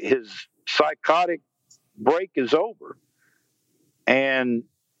 His psychotic break is over. And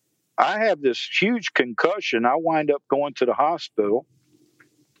I have this huge concussion. I wind up going to the hospital,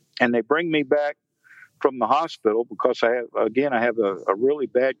 and they bring me back from the hospital because I have a really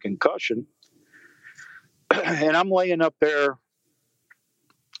bad concussion. And I'm laying up there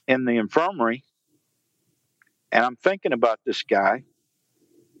in the infirmary, and I'm thinking about this guy.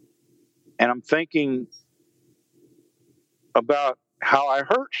 And I'm thinking about how I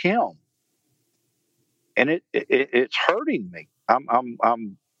hurt him, and it's hurting me. I'm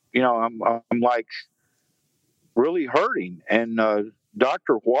like really hurting. And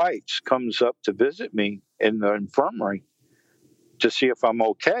Dr. White's comes up to visit me in the infirmary to see if I'm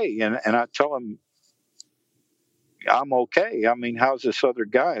okay, and I tell him I'm okay. I mean, how's this other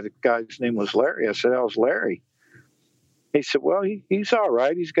guy? The guy's name was Larry. I said, "How's Larry?" He said, "Well, he's all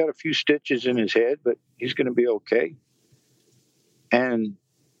right. He's got a few stitches in his head, but he's going to be okay." And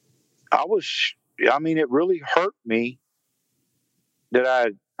it really hurt me that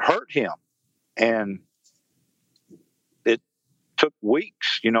I hurt him. And it took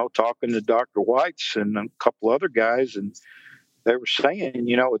weeks, talking to Dr. White's and a couple other guys, and they were saying,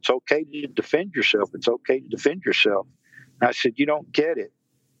 it's okay to defend yourself. It's okay to defend yourself. And I said, "You don't get it.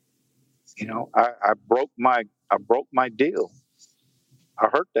 I broke my deal. I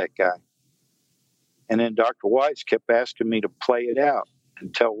hurt that guy." And then Dr. White's kept asking me to play it out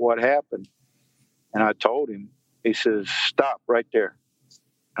and tell what happened. And I told him. He says, "Stop right there."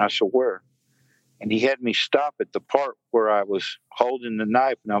 And I said, "Where?" And he had me stop at the part where I was holding the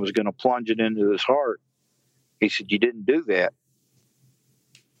knife and I was going to plunge it into his heart. He said, "You didn't do that.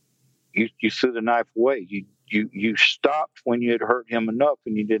 You threw the knife away. You stopped when you had hurt him enough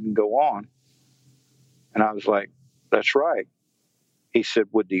and you didn't go on." And I was like, "That's right." He said,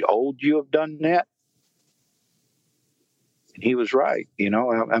 "Would the old you have done that?" And he was right.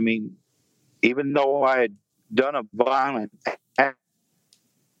 I mean, even though I had done a violent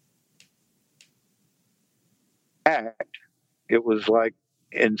act, it was like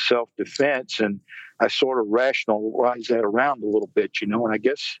in self-defense, and I sort of rationalized that around a little bit, and I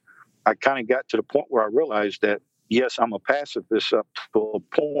guess I kind of got to the point where I realized that, yes, I'm a pacifist up to a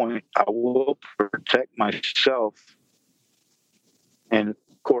point. I will protect myself. And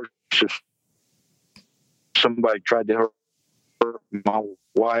of course, if somebody tried to hurt my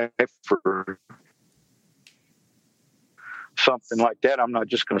wife or something like that, I'm not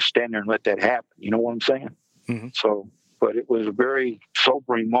just going to stand there and let that happen. You know what I'm saying? Mm-hmm. So, but it was a very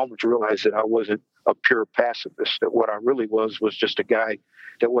sobering moment to realize that I wasn't a pure pacifist, that what I really was just a guy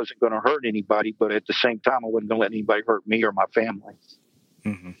that wasn't going to hurt anybody, but at the same time, I wasn't going to let anybody hurt me or my family.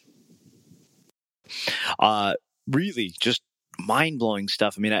 Mm-hmm. Really just mind-blowing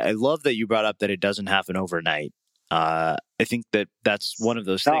stuff. I mean, I love that you brought up that it doesn't happen overnight. I think that's one of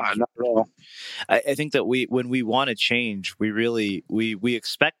those things. Not at all. I think that when we want to change, we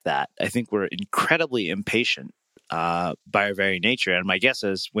expect that. I think we're incredibly impatient. by our very nature. And my guess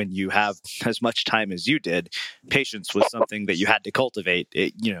is when you have as much time as you did, patience was something that you had to cultivate.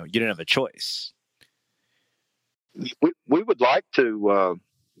 You didn't have a choice. We would like to,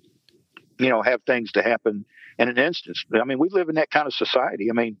 have things to happen in an instance. I mean, we live in that kind of society.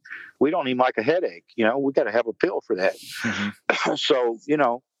 I mean, we don't even like a headache. We got to have a pill for that. Mm-hmm. So,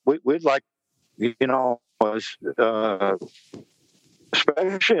 we'd like,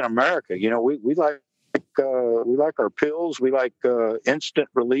 especially in America, we like our pills. We like instant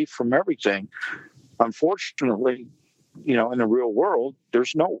relief from everything. Unfortunately, in the real world,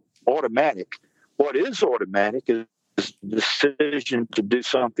 there's no automatic. What is automatic is the decision to do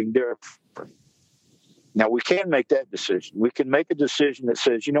something different. Now, we can make that decision. We can make a decision that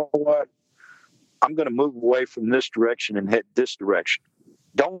says, you know what, I'm going to move away from this direction and head this direction.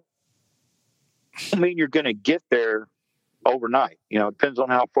 Don't mean you're going to get there overnight. It depends on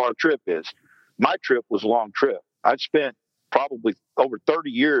how far the trip is. My trip was a long trip. I'd spent probably over 30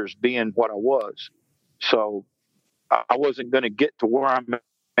 years being what I was. So I wasn't going to get to where I'm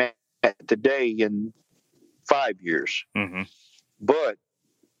at today in 5 years. Mm-hmm. But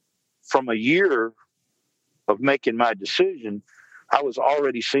from a year of making my decision, I was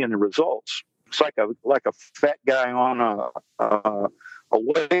already seeing the results. It's like a fat guy on a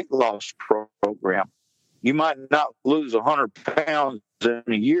weight loss program. You might not lose 100 pounds in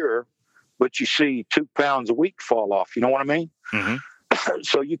a year, but you see 2 pounds a week fall off. You know what I mean? Mm-hmm.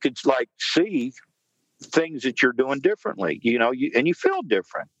 So you could see things that you're doing differently, and you feel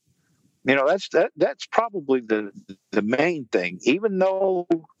different. That's probably the main thing. Even though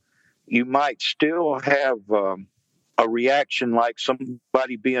you might still have a reaction like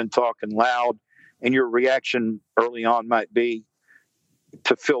somebody being talking loud, and your reaction early on might be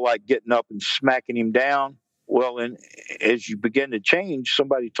to feel like getting up and smacking him down. Well, and as you begin to change,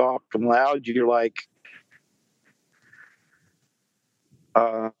 somebody talking loud, you're like,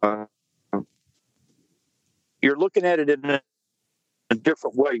 you're looking at it in a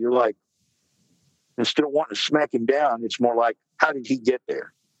different way. You're like, instead of wanting to smack him down, it's more like, how did he get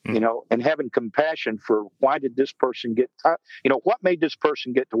there? And having compassion for why did this person get, what made this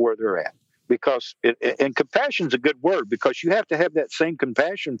person get to where they're at? Because, and compassion is a good word, because you have to have that same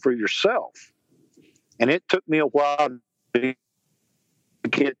compassion for yourself. And it took me a while to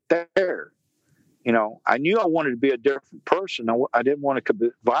get there. I knew I wanted to be a different person. I didn't want to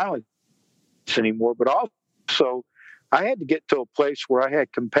commit violence anymore, but also I had to get to a place where I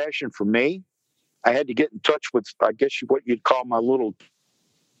had compassion for me. I had to get in touch with, I guess, what you'd call my little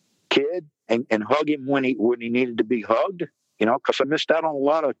kid, and hug him when he needed to be hugged, because I missed out on a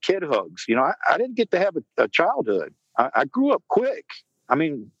lot of kid hugs. I didn't get to have a childhood. I grew up quick. I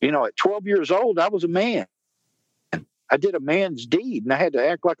mean, at 12 years old, I was a man. I did a man's deed, and I had to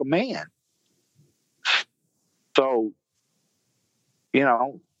act like a man. So,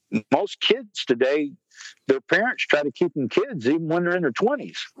 most kids today, their parents try to keep them kids even when they're in their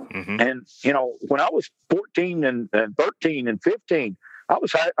 20s. Mm-hmm. And, when I was 14 and 13 and 15, I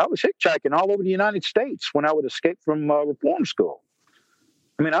was hitchhiking all over the United States when I would escape from reform school.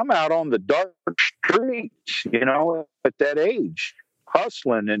 I mean, I'm out on the dark streets, at that age,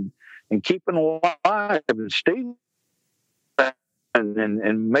 hustling and keeping alive and stealing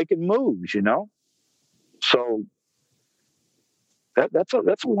and making moves, So that's a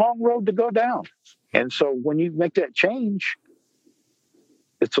long road to go down. And so when you make that change,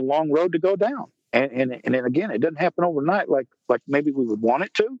 it's a long road to go down. And again, it doesn't happen overnight like maybe we would want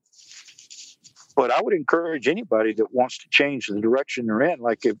it to. But I would encourage anybody that wants to change the direction they're in,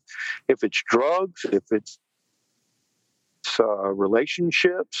 like if it's drugs, if it's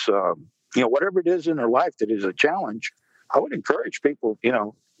relationships, whatever it is in their life that is a challenge, I would encourage people,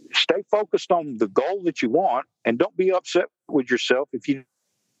 stay focused on the goal that you want, and don't be upset with yourself if you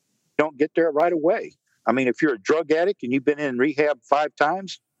don't get there right away. I mean, if you're a drug addict and you've been in rehab 5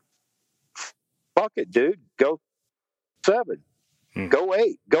 times, fuck it, dude. Go 7, go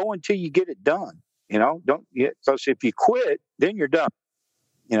 8, go until you get it done. Because if you quit, then you're done.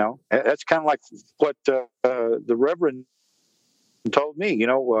 That's kind of like what the Reverend told me,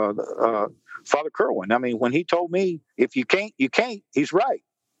 Father Kerwin. I mean, when he told me, if you can't, you can't, he's right.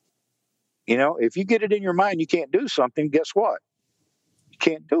 If you get it in your mind you can't do something, guess what? You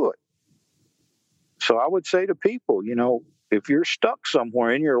can't do it. So I would say to people, if you're stuck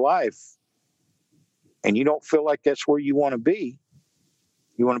somewhere in your life and you don't feel like that's where you want to be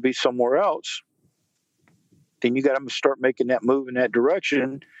somewhere else, then you got to start making that move in that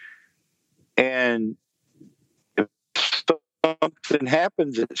direction. And if something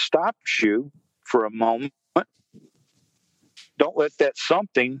happens that stops you for a moment, don't let that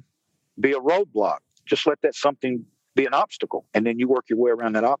something be a roadblock. just let that something be an obstacle, and then you work your way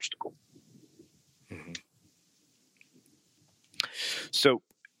around that obstacle. Mm-hmm. So,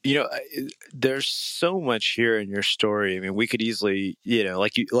 there's so much here in your story. I mean, we could easily,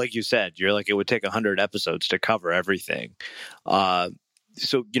 like you said, it would take 100 episodes to cover everything.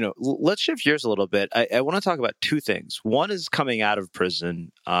 So, let's shift gears a little bit. I want to talk about two things. One is coming out of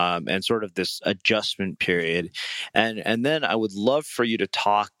prison, and sort of this adjustment period. And then I would love for you to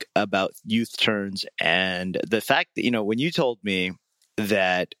talk about youth turns and the fact that, when you told me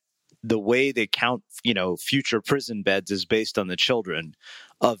that the way they count, future prison beds is based on the children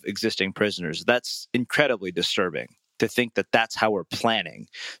of existing prisoners. That's incredibly disturbing to think that that's how we're planning.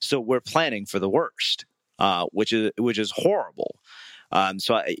 So we're planning for the worst, which is horrible.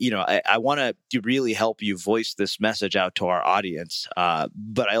 So I want to really help you voice this message out to our audience.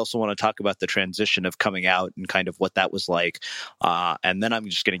 But I also want to talk about the transition of coming out and kind of what that was like. And then I'm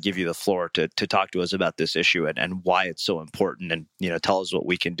just going to give you the floor to talk to us about this issue and why it's so important, and tell us what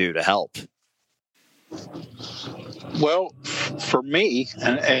we can do to help. Well, for me,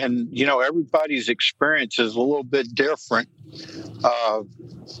 and everybody's experience is a little bit different.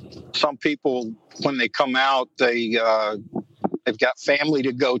 Some people, when they come out, they've got family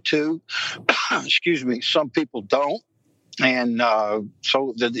to go to. Excuse me. Some people don't. And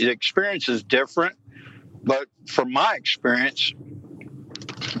so the experience is different. But from my experience,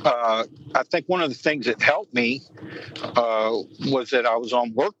 I think one of the things that helped me was that I was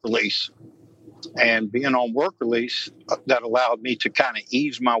on work release. And being on work release, that allowed me to kind of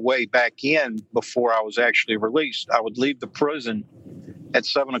ease my way back in before I was actually released. I would leave the prison at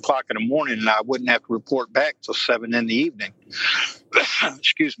 7 o'clock in the morning, and I wouldn't have to report back till 7 in the evening.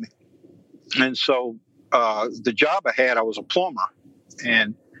 Excuse me. And so the job I had, I was a plumber.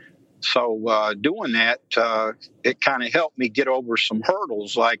 And so doing that, it kind of helped me get over some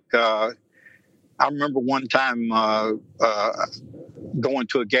hurdles. Like I remember one time going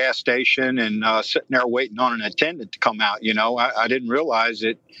to a gas station and sitting there waiting on an attendant to come out. I didn't realize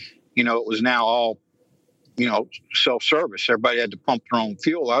that, it was now all, self-service. Everybody had to pump their own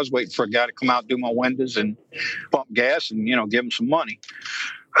fuel. I was waiting for a guy to come out, do my windows and pump gas and, give him some money.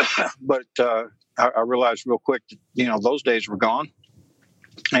 But I realized real quick that, those days were gone.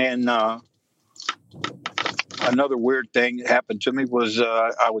 And another weird thing that happened to me was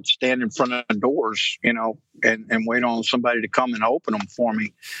I would stand in front of the doors, and wait on somebody to come and open them for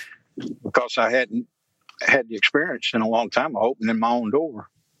me, because I hadn't had the experience in a long time of opening my own door.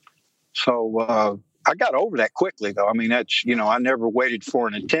 So I got over that quickly, though. I mean, that's, I never waited for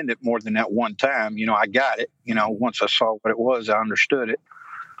an attendant more than that one time. I got it. Once I saw what it was, I understood it.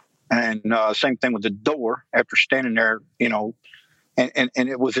 And same thing with the door. After standing there, and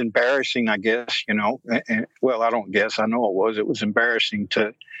it was embarrassing, I guess, well, I don't guess, I know it was. It was embarrassing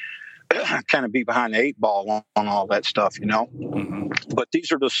to kind of be behind the 8 ball on all that stuff, Mm-hmm. But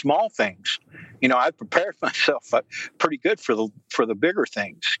these are the small things. I prepared myself pretty good for the bigger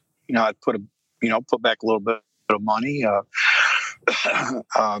things. I'd put back a little bit of money,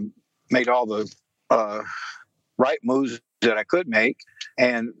 made all the right moves that I could make.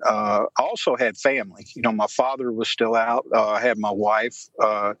 And I also had family. My father was still out. I had my wife.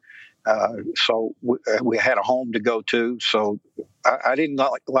 So we had a home to go to. So I didn't,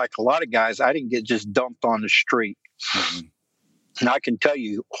 like a lot of guys, I didn't get just dumped on the street. Mm-hmm. And I can tell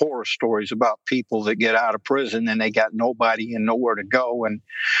you horror stories about people that get out of prison and they got nobody and nowhere to go. And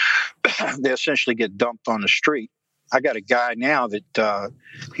they essentially get dumped on the street. I got a guy now that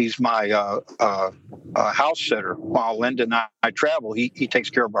he's my house sitter. While Linda and I travel, he takes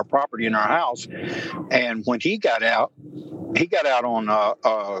care of our property in our house. And when he got out on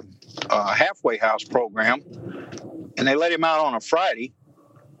a halfway house program, and they let him out on a Friday,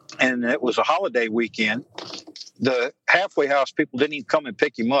 and it was a holiday weekend. The halfway house people didn't even come and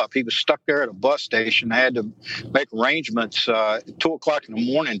pick him up. He was stuck there at a bus station. I had to make arrangements at 2 o'clock in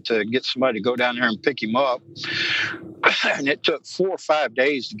the morning to get somebody to go down there and pick him up. And it took 4 or 5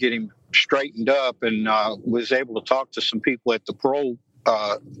 days to get him straightened up, and was able to talk to some people at the parole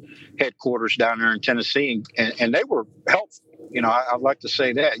headquarters down there in Tennessee, and they were helpful. I'd like to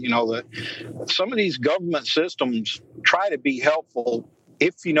say that, that some of these government systems try to be helpful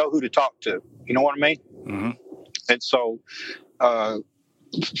if you know who to talk to. You know what I mean? Mm-hmm. And so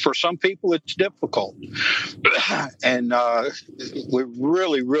for some people, it's difficult. And we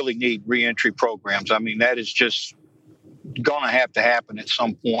really, really need reentry programs. I mean, that is just going to have to happen at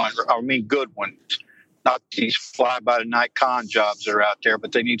some point. I mean, good ones. Not these fly-by-the-night con jobs that are out there,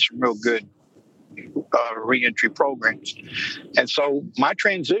 but they need some real good reentry programs. And so my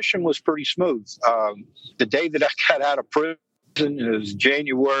transition was pretty smooth. The day that I got out of prison, It was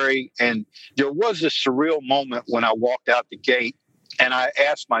January, and there was a surreal moment when I walked out the gate, and I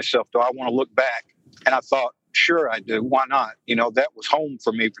asked myself, do I want to look back? And I thought, sure I do. Why not? That was home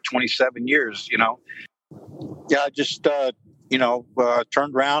for me for 27 years, Yeah, I just,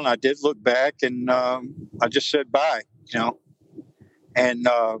 turned around. I did look back, and I just said bye, and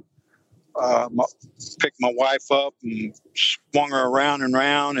picked my wife up and swung her around and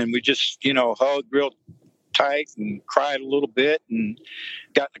around, and we just, hugged real tight and cried a little bit and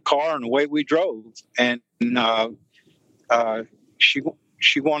got in the car, and away we drove. And she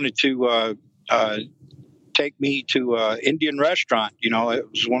wanted to take me to an Indian restaurant. It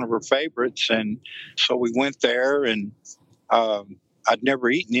was one of her favorites, and so we went there. And I'd never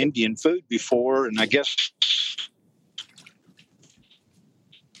eaten Indian food before, and I guess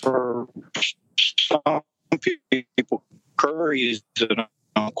for some people, curry is an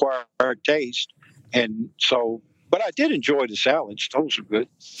acquired taste. And so, but I did enjoy the salads; those are good.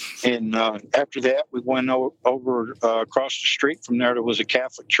 And after that, we went over across the street from there. There was a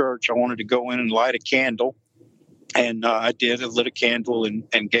Catholic church. I wanted to go in and light a candle, and I did. I lit a candle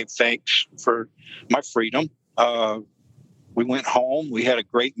and gave thanks for my freedom. We went home. We had a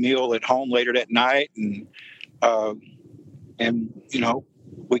great meal at home later that night, and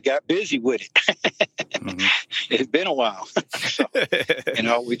we got busy with it. Mm-hmm. It had been a while. So,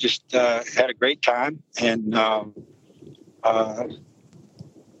 we just had a great time. And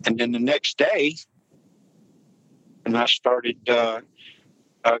then the next day, and I started going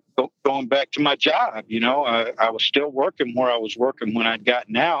back to my job. I was still working where I was working when I'd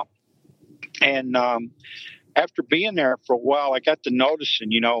gotten out. And after being there for a while, I got to noticing,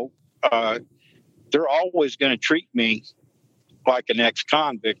 they're always going to treat me like an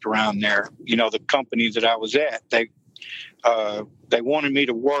ex-convict around there. The company that I was at, they wanted me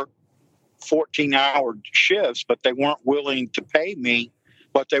to work 14-hour shifts, but they weren't willing to pay me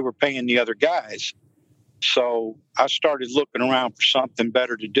what they were paying the other guys. So I started looking around for something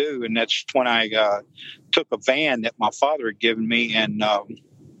better to do, and that's when I took a van that my father had given me, and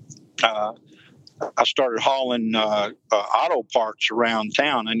I started hauling auto parts around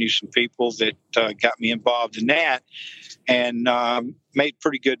town. I knew some people that got me involved in that, and made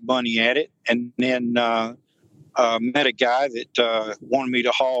pretty good money at it. And then met a guy that wanted me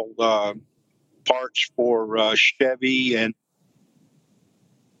to haul parts for Chevy and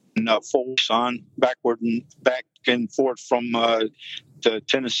Volkswagen back and forth from the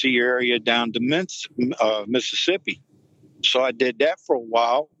Tennessee area down to Mississippi. So I did that for a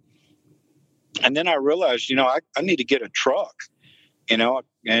while. And then I realized, I need to get a truck, and I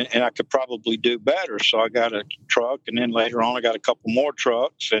could probably do better. So I got a truck, and then later on I got a couple more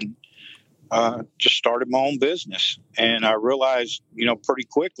trucks, and just started my own business. And I realized, pretty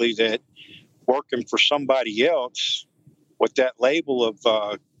quickly that working for somebody else with that label of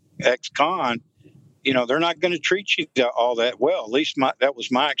ex-con, they're not going to treat you all that well. At least that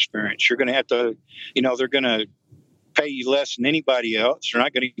was my experience. You're going to have to, they're going to pay you less than anybody else. They're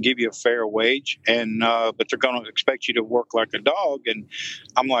not going to give you a fair wage, and but they're going to expect you to work like a dog. And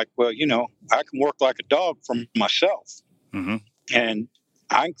I'm like, well, I can work like a dog for myself. Mm-hmm. And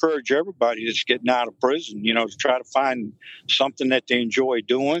I encourage everybody that's getting out of prison, to try to find something that they enjoy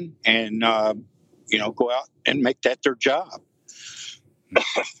doing, and go out and make that their job.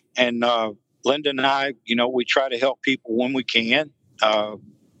 And Linda and I, we try to help people when we can.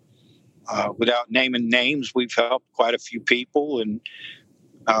 Without naming names, we've helped quite a few people, and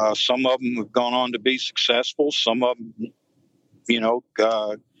some of them have gone on to be successful. Some of them,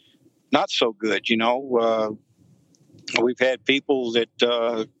 not so good. We've had people that,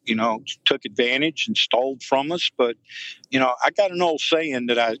 took advantage and stole from us. But, I got an old saying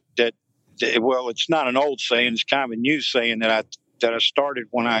well, it's not an old saying. It's kind of a new saying that I started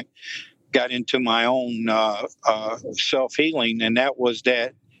when I got into my own self-healing. And that was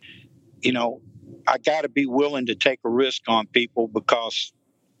that, I got to be willing to take a risk on people because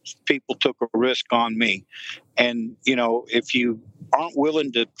people took a risk on me. And, if you aren't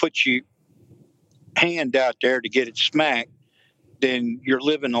willing to put your hand out there to get it smacked, then you're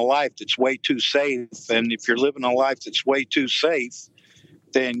living a life that's way too safe. And if you're living a life that's way too safe,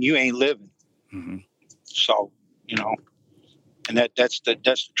 then you ain't living. Mm-hmm. So, and that's the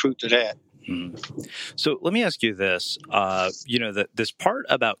truth of that. Mm-hmm. So let me ask you this, this part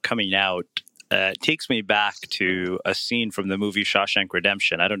about coming out takes me back to a scene from the movie Shawshank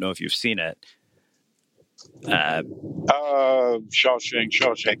Redemption. I don't know if you've seen it.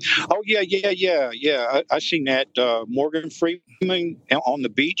 Shawshank. Oh, yeah. I seen that. Morgan Freeman on the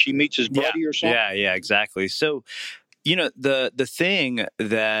beach. He meets his buddy or something. Yeah, exactly. So, the thing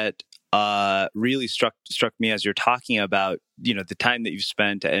that really struck me as you're talking about, the time that you've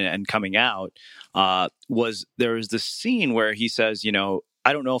spent and coming out, was there was this scene where he says,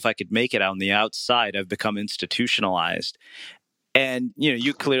 I don't know if I could make it on the outside. I've become institutionalized. And,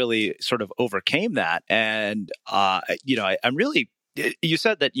 you clearly sort of overcame that. And, I'm really, you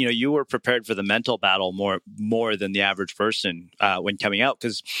said that, you were prepared for the mental battle more than the average person when coming out.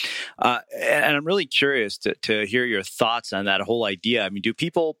 Because, and I'm really curious to hear your thoughts on that whole idea. I mean, do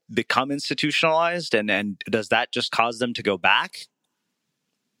people become institutionalized and does that just cause them to go back?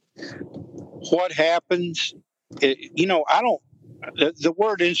 What happens, the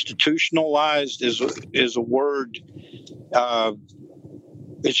word institutionalized is a word.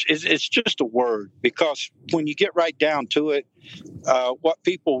 It's just a word, because when you get right down to it, what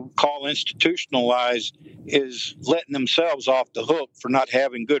people call institutionalized is letting themselves off the hook for not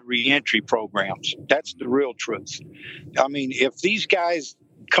having good reentry programs. That's the real truth. I mean, if these guys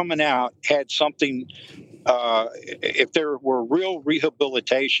coming out had something, if there were real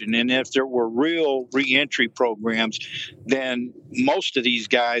rehabilitation and if there were real reentry programs, then most of these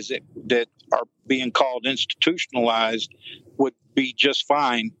guys that are being called institutionalized would be just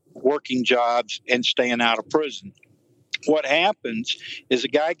fine working jobs and staying out of prison. What happens is a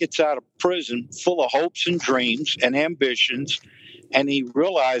guy gets out of prison full of hopes and dreams and ambitions, and he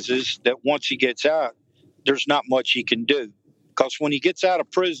realizes that once he gets out, there's not much he can do. Because when he gets out of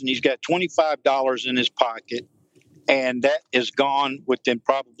prison, he's got $25 in his pocket, and that is gone within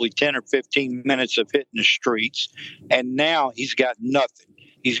probably 10 or 15 minutes of hitting the streets. And now he's got nothing.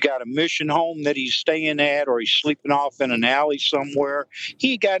 He's got a mission home that he's staying at, or he's sleeping off in an alley somewhere.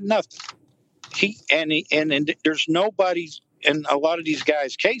 He got nothing. And there's nobody in a lot of these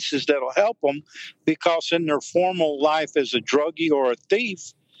guys' cases that'll help them, because in their formal life as a druggie or a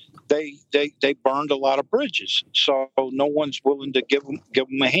thief, they burned a lot of bridges. So no one's willing to give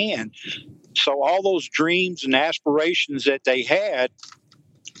them a hand. So all those dreams and aspirations that they had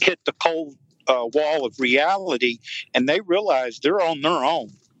hit the cold wall of reality, and they realize they're on their own.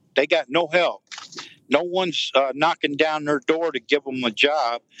 They got no help. No one's knocking down their door to give them a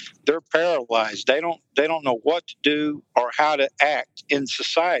job. They're paralyzed. They don't know what to do or how to act in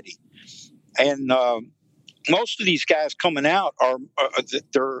society. And most of these guys coming out are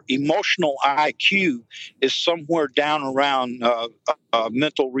their emotional IQ is somewhere down around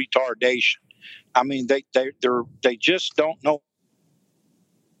mental retardation. I mean, they just don't know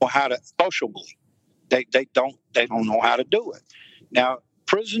how to socially. They don't know how to do it. Now,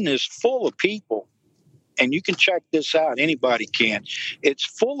 prison is full of people, and you can check this out. Anybody can. It's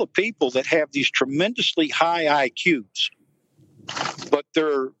full of people that have these tremendously high IQs, but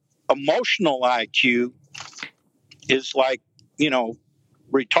their emotional IQ is like,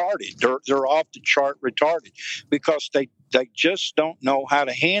 retarded. They're off the chart retarded, because they just don't know how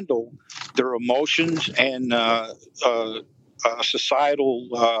to handle their emotions and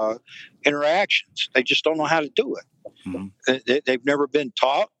societal interactions. They just don't know how to do it. Mm-hmm. They've never been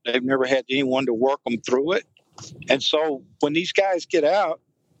taught. They've never had anyone to work them through it. And so when these guys get out,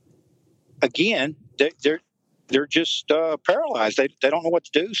 again, they're just paralyzed. They don't know what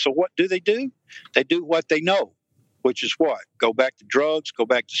to do. So what do? They do what they know, which is what? Go back to drugs, go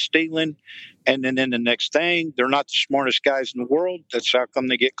back to stealing, and then the next thing, they're not the smartest guys in the world. That's how come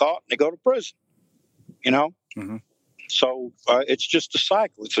they get caught and they go to prison, Mm-hmm. So it's just a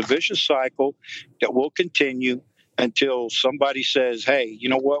cycle. It's a vicious cycle that will continue until somebody says, hey, you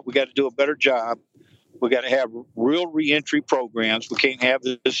know what? We got to do a better job. We got to have real reentry programs. We can't have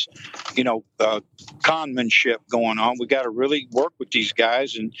this, conmanship going on. We got to really work with these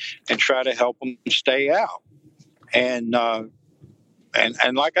guys and try to help them stay out. And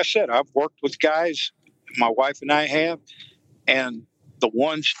like I said, I've worked with guys, my wife and I have, and the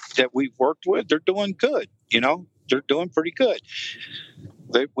ones that we've worked with, they're doing good. They're doing pretty good.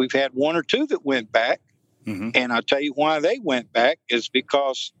 We've had one or two that went back, mm-hmm. and I'll tell you why they went back is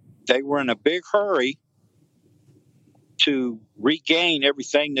because they were in a big hurry to regain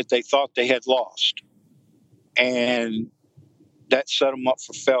everything that they thought they had lost, and that set them up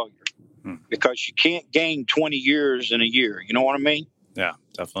for failure. Because you can't gain 20 years in a year. You know what I mean? Yeah,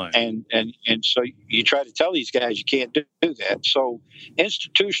 definitely. And so you try to tell these guys you can't do that. So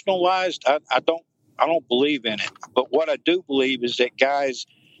institutionalized, I don't believe in it. But what I do believe is that guys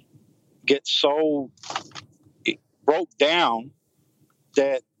get so broke down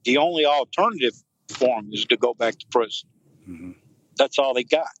that the only alternative for them is to go back to prison. Mm-hmm. That's all they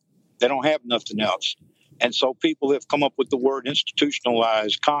got. They don't have nothing else. And so people have come up with the word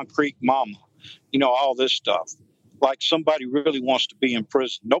institutionalized, concrete mama, all this stuff. Like somebody really wants to be in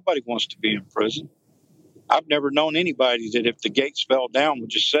prison. Nobody wants to be in prison. I've never known anybody that if the gates fell down would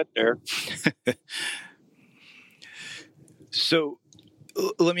just sit there. So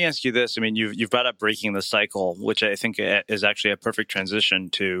let me ask you this. I mean, you've brought up breaking the cycle, which I think is actually a perfect transition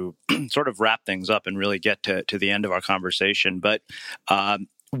to sort of wrap things up and really get to the end of our conversation. But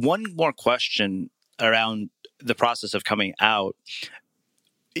one more question around the process of coming out.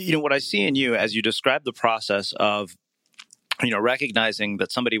 What I see in you as you describe the process of, recognizing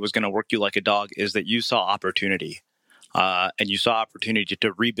that somebody was going to work you like a dog is that you saw opportunity. And you saw opportunity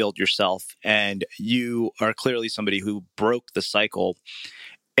to rebuild yourself. And you are clearly somebody who broke the cycle.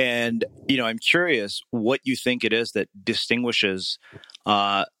 And, I'm curious what you think it is that distinguishes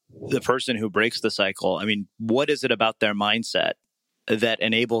the person who breaks the cycle. I mean, what is it about their mindset that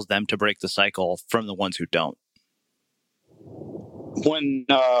enables them to break the cycle from the ones who don't? When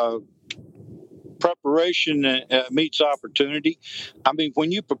preparation meets opportunity, I mean,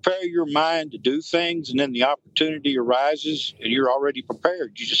 when you prepare your mind to do things and then the opportunity arises and you're already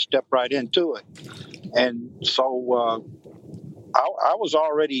prepared, you just step right into it. And so I was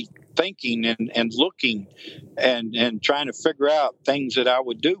already thinking and looking and trying to figure out things that I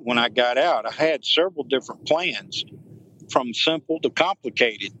would do when I got out. I had several different plans, from simple to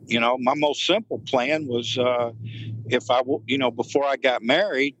complicated. My most simple plan was before I got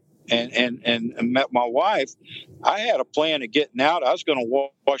married and met my wife, I had a plan of getting out. I was going to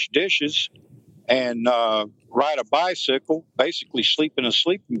wash dishes and ride a bicycle, basically sleep in a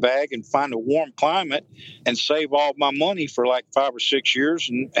sleeping bag and find a warm climate and save all my money for like 5 or 6 years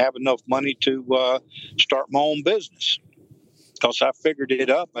and have enough money to start my own business. Because I figured it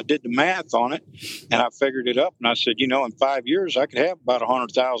up. I did the math on it, and I figured it up. And I said, in 5 years, I could have about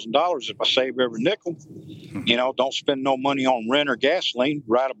 $100,000 if I save every nickel. Don't spend no money on rent or gasoline.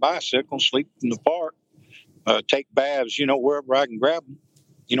 Ride a bicycle, sleep in the park, take baths, wherever I can grab them.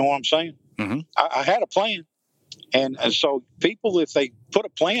 You know what I'm saying? Mm-hmm. I had a plan. And so people, if they put a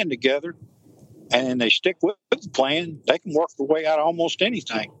plan together and they stick with the plan, they can work their way out of almost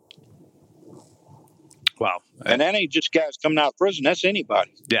anything. Wow. And that ain't just guys coming out of prison. That's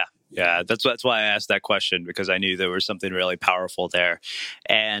anybody. Yeah. That's why I asked that question, because I knew there was something really powerful there.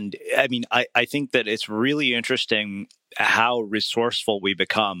 And I mean, I think that it's really interesting how resourceful we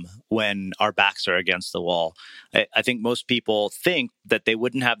become when our backs are against the wall. I think most people think that they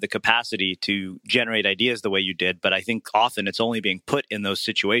wouldn't have the capacity to generate ideas the way you did. But I think often it's only being put in those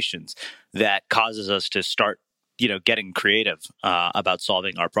situations that causes us to start, getting creative about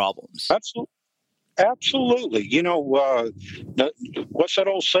solving our problems. Absolutely. What's that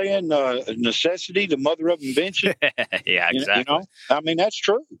old saying? Necessity, the mother of invention. Yeah, exactly. I mean, that's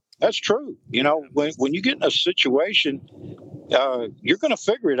true. That's true. When you get in a situation, you're going to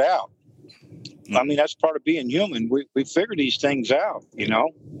figure it out. Mm-hmm. I mean, that's part of being human. We figure these things out,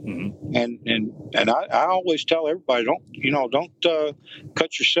 Mm-hmm. And I always tell everybody, don't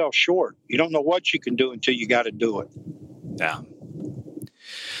cut yourself short. You don't know what you can do until you got to do it. Yeah.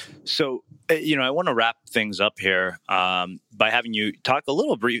 So, I want to wrap things up here by having you talk a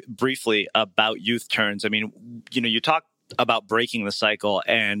little briefly about youth turns. I mean, you talked about breaking the cycle,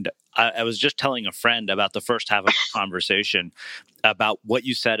 and I was just telling a friend about the first half of our conversation about what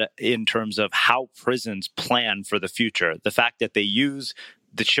you said in terms of how prisons plan for the future. The fact that they use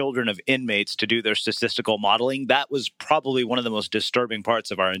the children of inmates to do their statistical modeling, that was probably one of the most disturbing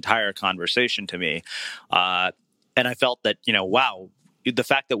parts of our entire conversation to me. And I felt that, wow, the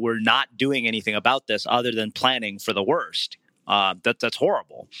fact that we're not doing anything about this other than planning for the worst, that's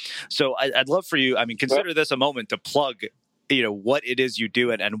horrible. So I'd love for you, consider this a moment to plug, what it is you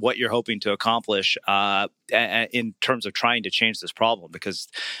do and what you're hoping to accomplish in terms of trying to change this problem, because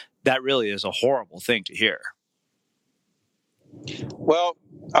that really is a horrible thing to hear. Well,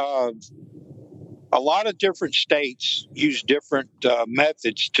 a lot of different states use different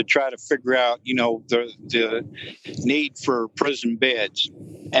methods to try to figure out, the need for prison beds.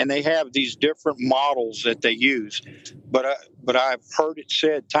 And they have these different models that they use. But I've heard it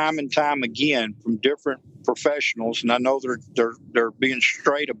said time and time again from different professionals, and I know they're being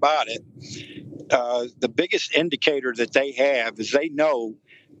straight about it. The biggest indicator that they have is they know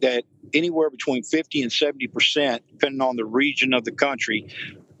that anywhere between 50 and 70%, depending on the region of the country,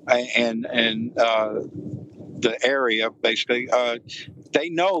 and the area, basically, they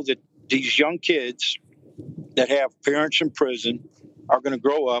know that these young kids that have parents in prison are going to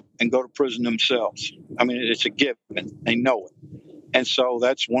grow up and go to prison themselves. I mean, it's a given. They know it. And so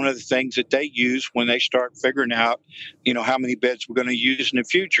that's one of the things that they use when they start figuring out, how many beds we're going to use in the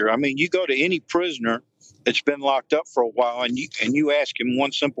future. I mean, you go to any prisoner that's been locked up for a while and you ask him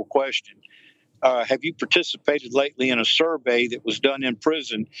one simple question. have you participated lately in a survey that was done in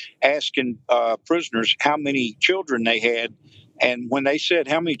prison asking prisoners how many children they had? And when they said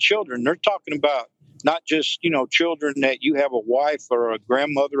how many children, they're talking about not just, children that you have a wife or a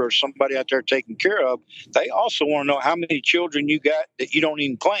grandmother or somebody out there taking care of. They also want to know how many children you got that you don't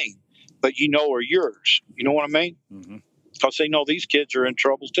even claim, but you know are yours. You know what I mean? Mm-hmm. Because they know these kids are in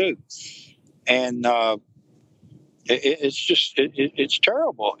trouble too. And it's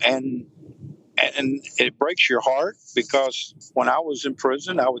terrible. And it breaks your heart, because when I was in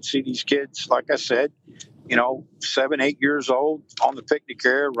prison, I would see these kids, like I said, 7, 8 years old on the picnic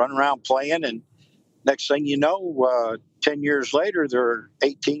area, running around playing. And next thing you know, 10 years later, they're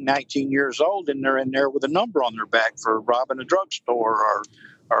 18, 19 years old, and they're in there with a number on their back for robbing a drugstore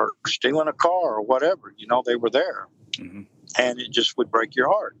or stealing a car or whatever. They were there. Mm-hmm. And it just would break your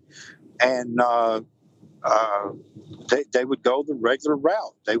heart. And they would go the regular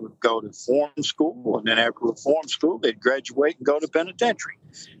route. They would go to reform school, and then after reform school, they'd graduate and go to penitentiary.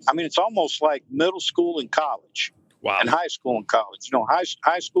 I mean, it's almost like middle school and college. Wow. And high school and college.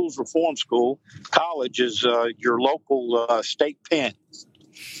 High school's reform school. College is your local state pen.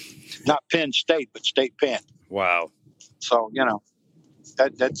 Not Penn State, but state pen. Wow. So,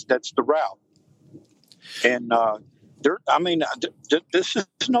 that's the route. And this is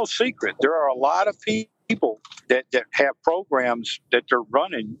no secret. There are a lot of people that have programs that they're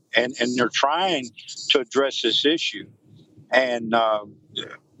running, and they're trying to address this issue, and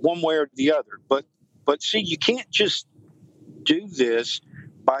one way or the other. But see, you can't just do this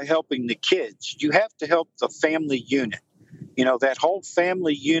by helping the kids. You have to help the family unit. That whole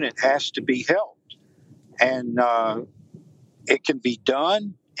family unit has to be helped, and it can be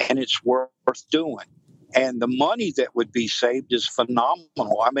done, and it's worth doing. And the money that would be saved is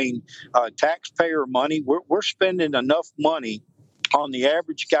phenomenal. I mean, taxpayer money, we're spending enough money on the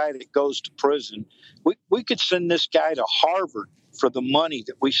average guy that goes to prison. We could send this guy to Harvard for the money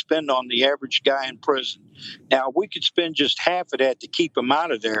that we spend on the average guy in prison. Now, we could spend just half of that to keep him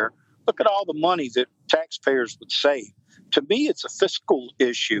out of there. Look at all the money that taxpayers would save. To me, it's a fiscal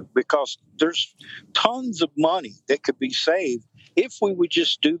issue, because there's tons of money that could be saved if we would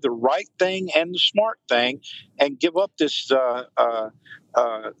just do the right thing and the smart thing and give up this hop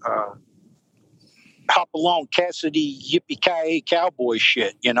along Cassidy yippee-ki-yay cowboy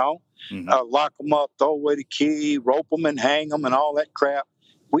shit, Mm-hmm. Lock them up, throw away the key, rope them and hang them and all that crap.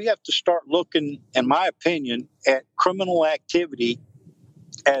 We have to start looking, in my opinion, at criminal activity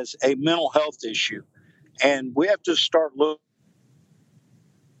as a mental health issue. And we have to start looking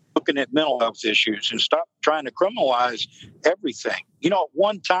at mental health issues and stop trying to criminalize everything. At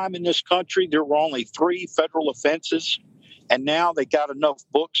one time in this country, there were only 3 federal offenses, and now they got enough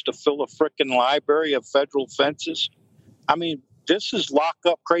books to fill a frickin' library of federal offenses. I mean, this is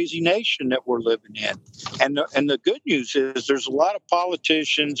lock-up crazy nation that we're living in. And the good news is there's a lot of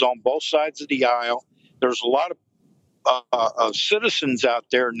politicians on both sides of the aisle. There's a lot of citizens out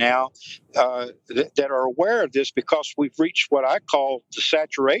there now that are aware of this, because we've reached what I call the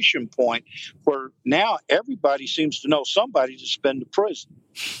saturation point, where now everybody seems to know somebody that's been to prison.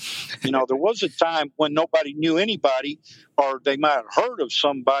 There was a time when nobody knew anybody, or they might have heard of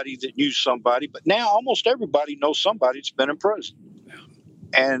somebody that knew somebody, but now almost everybody knows somebody that's been in prison.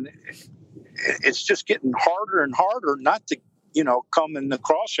 And it's just getting harder and harder not to, come in the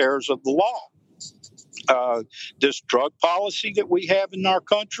crosshairs of the law. This drug policy that we have in our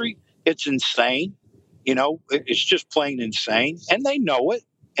country, it's insane. It's just plain insane. And they know it,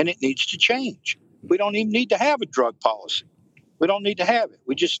 and it needs to change. We don't even need to have a drug policy. We don't need to have it.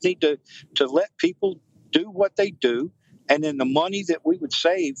 We just need to let people do what they do. And then the money that we would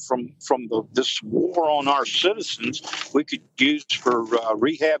save from this war on our citizens, we could use for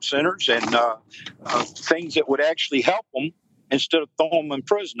rehab centers and things that would actually help them, instead of throwing them in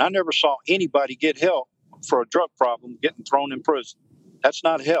prison. I never saw anybody get help for a drug problem getting thrown in prison. That's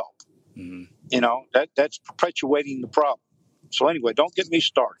not help. Mm-hmm. That's perpetuating the problem. So anyway, don't get me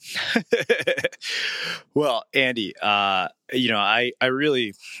started. Well, Andy, I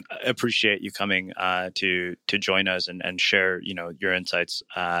really appreciate you coming to join us and share, your insights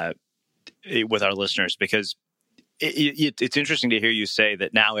with our listeners, because it's interesting to hear you say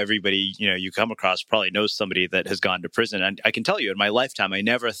that now everybody, you come across probably knows somebody that has gone to prison. And I can tell you, in my lifetime, I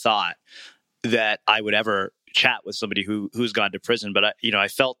never thought that I would ever chat with somebody who's gone to prison. But I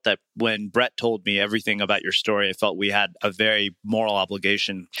felt that when Brett told me everything about your story, I felt we had a very moral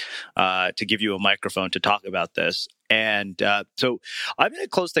obligation to give you a microphone to talk about this. And so I'm going to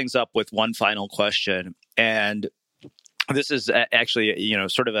close things up with one final question. And this is actually,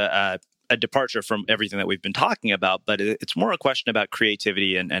 sort of a a departure from everything that we've been talking about, but it's more a question about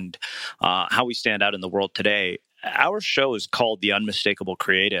creativity and how we stand out in the world today. Our show is called The Unmistakable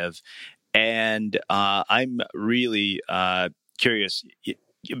Creative, and I'm really curious,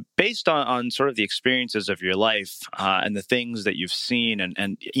 based on sort of the experiences of your life and the things that you've seen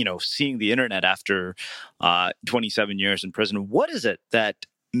and seeing the internet after 27 years in prison, what is it that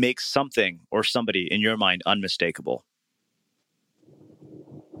makes something or somebody in your mind unmistakable?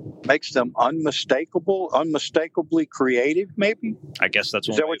 Makes them unmistakably creative, maybe? I guess that's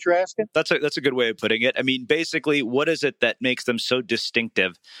Is that what you're asking? That's a good way of putting it. I mean, basically, what is it that makes them so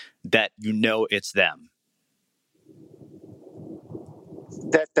distinctive that it's them?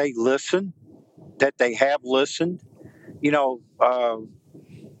 That they listen, that they have listened. To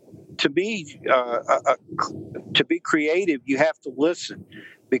be creative, you have to listen,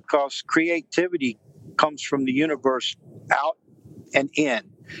 because creativity comes from the universe out and in.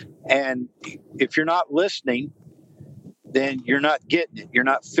 And if you're not listening, then you're not getting it. You're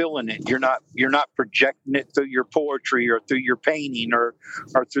not feeling it. You're not projecting it through your poetry or through your painting or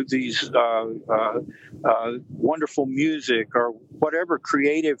through these wonderful music or whatever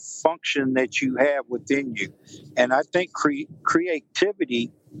creative function that you have within you. And I think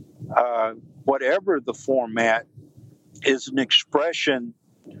creativity, whatever the format, is an expression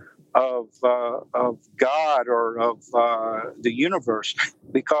of God or of the universe,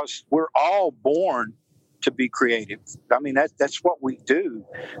 because we're all born to be creative. I mean, that's what we do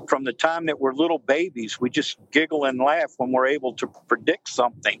from the time that we're little babies. We just giggle and laugh when we're able to predict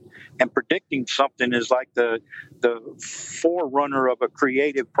something, and predicting something is like the forerunner of a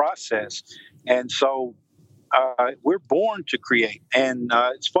creative process. And so we're born to create. And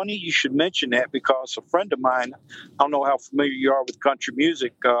it's funny you should mention that, because a friend of mine, I don't know how familiar you are with country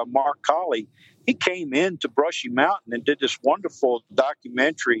music, Mark Colley, he came into Brushy Mountain and did this wonderful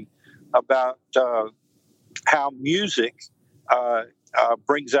documentary about how music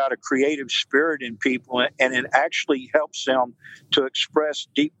brings out a creative spirit in people, and it actually helps them to express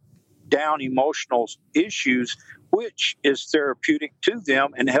deep down emotional issues, which is therapeutic to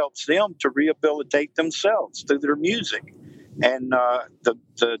them and helps them to rehabilitate themselves through their music. And the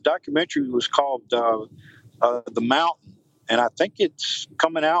documentary was called The Mountain, and I think it's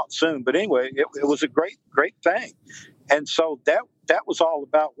coming out soon. But anyway, it was a great thing. And so that was all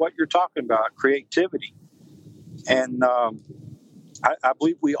about what you're talking about, creativity. And I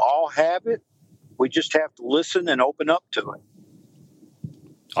believe we all have it. We just have to listen and open up to it.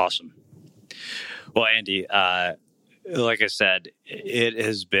 Awesome. Well, Andy, like I said, it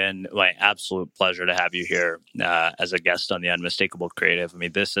has been my absolute pleasure to have you here as a guest on The Unmistakable Creative. I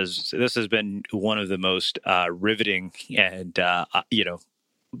mean, this has been one of the most riveting and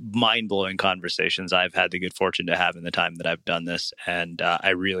mind-blowing conversations I've had the good fortune to have in the time that I've done this. And I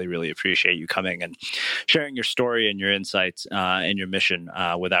really, really appreciate you coming and sharing your story and your insights and your mission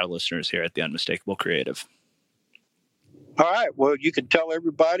with our listeners here at The Unmistakable Creative. All right. Well, you can tell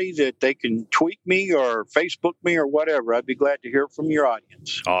everybody that they can tweet me or Facebook me or whatever. I'd be glad to hear from your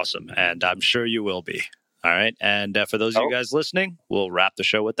audience. Awesome. And I'm sure you will be. All right. And for those of you guys listening, we'll wrap the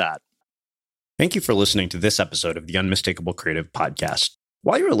show with that. Thank you for listening to this episode of the Unmistakable Creative Podcast.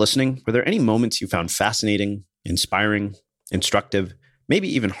 While you were listening, were there any moments you found fascinating, inspiring, instructive, maybe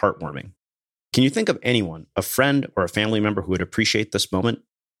even heartwarming? Can you think of anyone, a friend or a family member who would appreciate this moment?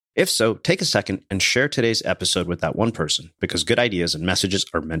 If so, take a second and share today's episode with that one person, because good ideas and messages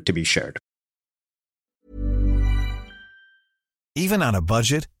are meant to be shared. Even on a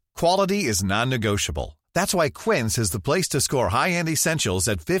budget, quality is non-negotiable. That's why Quince is the place to score high-end essentials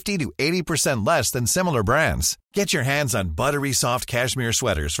at 50 to 80% less than similar brands. Get your hands on buttery soft cashmere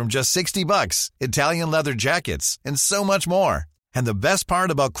sweaters from just $60, Italian leather jackets, and so much more. And the best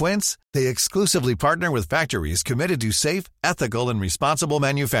part about Quince, they exclusively partner with factories committed to safe, ethical, and responsible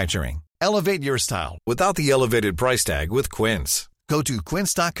manufacturing. Elevate your style without the elevated price tag with Quince. Go to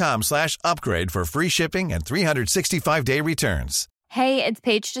quince.com/upgrade for free shipping and 365-day returns. Hey, it's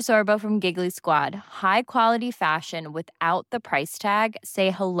Paige DeSorbo from Giggly Squad. High quality fashion without the price tag.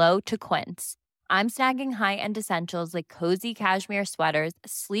 Say hello to Quince. I'm snagging high-end essentials like cozy cashmere sweaters,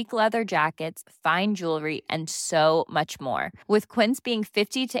 sleek leather jackets, fine jewelry, and so much more. With Quince being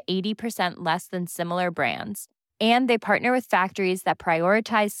 50 to 80% less than similar brands. And they partner with factories that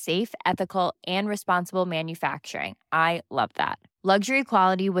prioritize safe, ethical, and responsible manufacturing. I love that. Luxury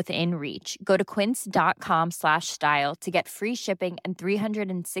quality within reach. Go to quince.com/style to get free shipping and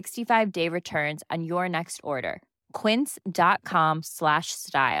 365-day returns on your next order.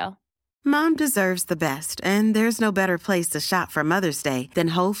 Quince.com/style. Mom deserves the best, and there's no better place to shop for Mother's Day than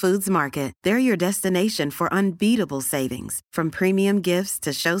Whole Foods Market. They're your destination for unbeatable savings, from premium gifts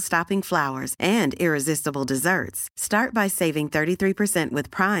to show-stopping flowers and irresistible desserts. Start by saving 33% with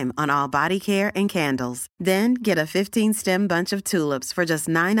Prime on all body care and candles. Then get a 15-stem bunch of tulips for just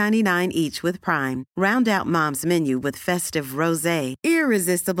 $9.99 each with Prime. Round out Mom's menu with festive rosé,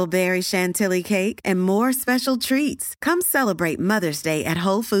 irresistible berry chantilly cake, and more special treats. Come celebrate Mother's Day at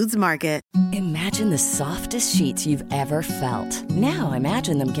Whole Foods Market. Imagine the softest sheets you've ever felt. Now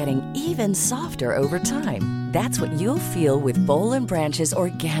imagine them getting even softer over time. That's what you'll feel with Boll & Branch's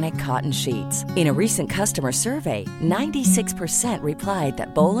organic cotton sheets. In a recent customer survey, 96% replied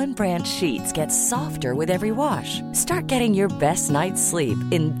that Boll & Branch sheets get softer with every wash. Start getting your best night's sleep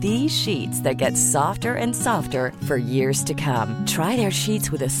in these sheets that get softer and softer for years to come. Try their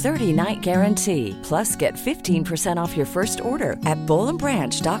sheets with a 30-night guarantee. Plus, get 15% off your first order at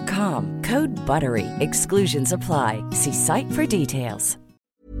bollandbranch.com. Code BUTTERY. Exclusions apply. See site for details.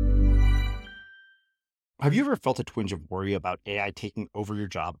 Have you ever felt a twinge of worry about AI taking over your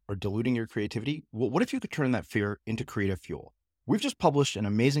job or diluting your creativity? Well, what if you could turn that fear into creative fuel? We've just published an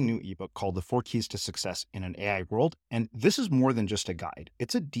amazing new ebook called The 4 Keys to Success in an AI World, and this is more than just a guide.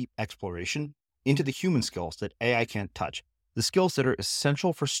 It's a deep exploration into the human skills that AI can't touch, the skills that are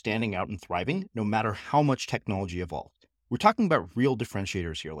essential for standing out and thriving, no matter how much technology evolves. We're talking about real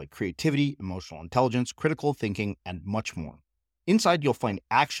differentiators here, like creativity, emotional intelligence, critical thinking, and much more. Inside, you'll find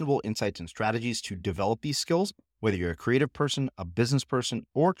actionable insights and strategies to develop these skills, whether you're a creative person, a business person,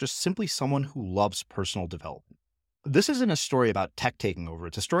 or just simply someone who loves personal development. This isn't a story about tech taking over.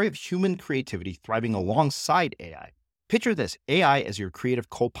 It's a story of human creativity thriving alongside AI. Picture this, AI as your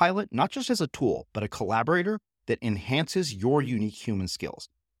creative co-pilot, not just as a tool, but a collaborator that enhances your unique human skills.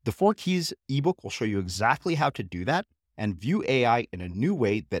 The 4 Keys ebook will show you exactly how to do that and view AI in a new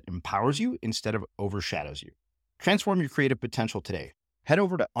way that empowers you instead of overshadows you. Transform your creative potential today. Head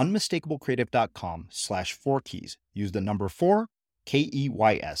over to unmistakablecreative.com/4keys. Use the number 4,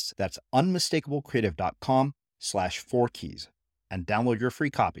 KEYS. That's unmistakablecreative.com/4keys and download your free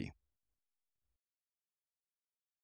copy.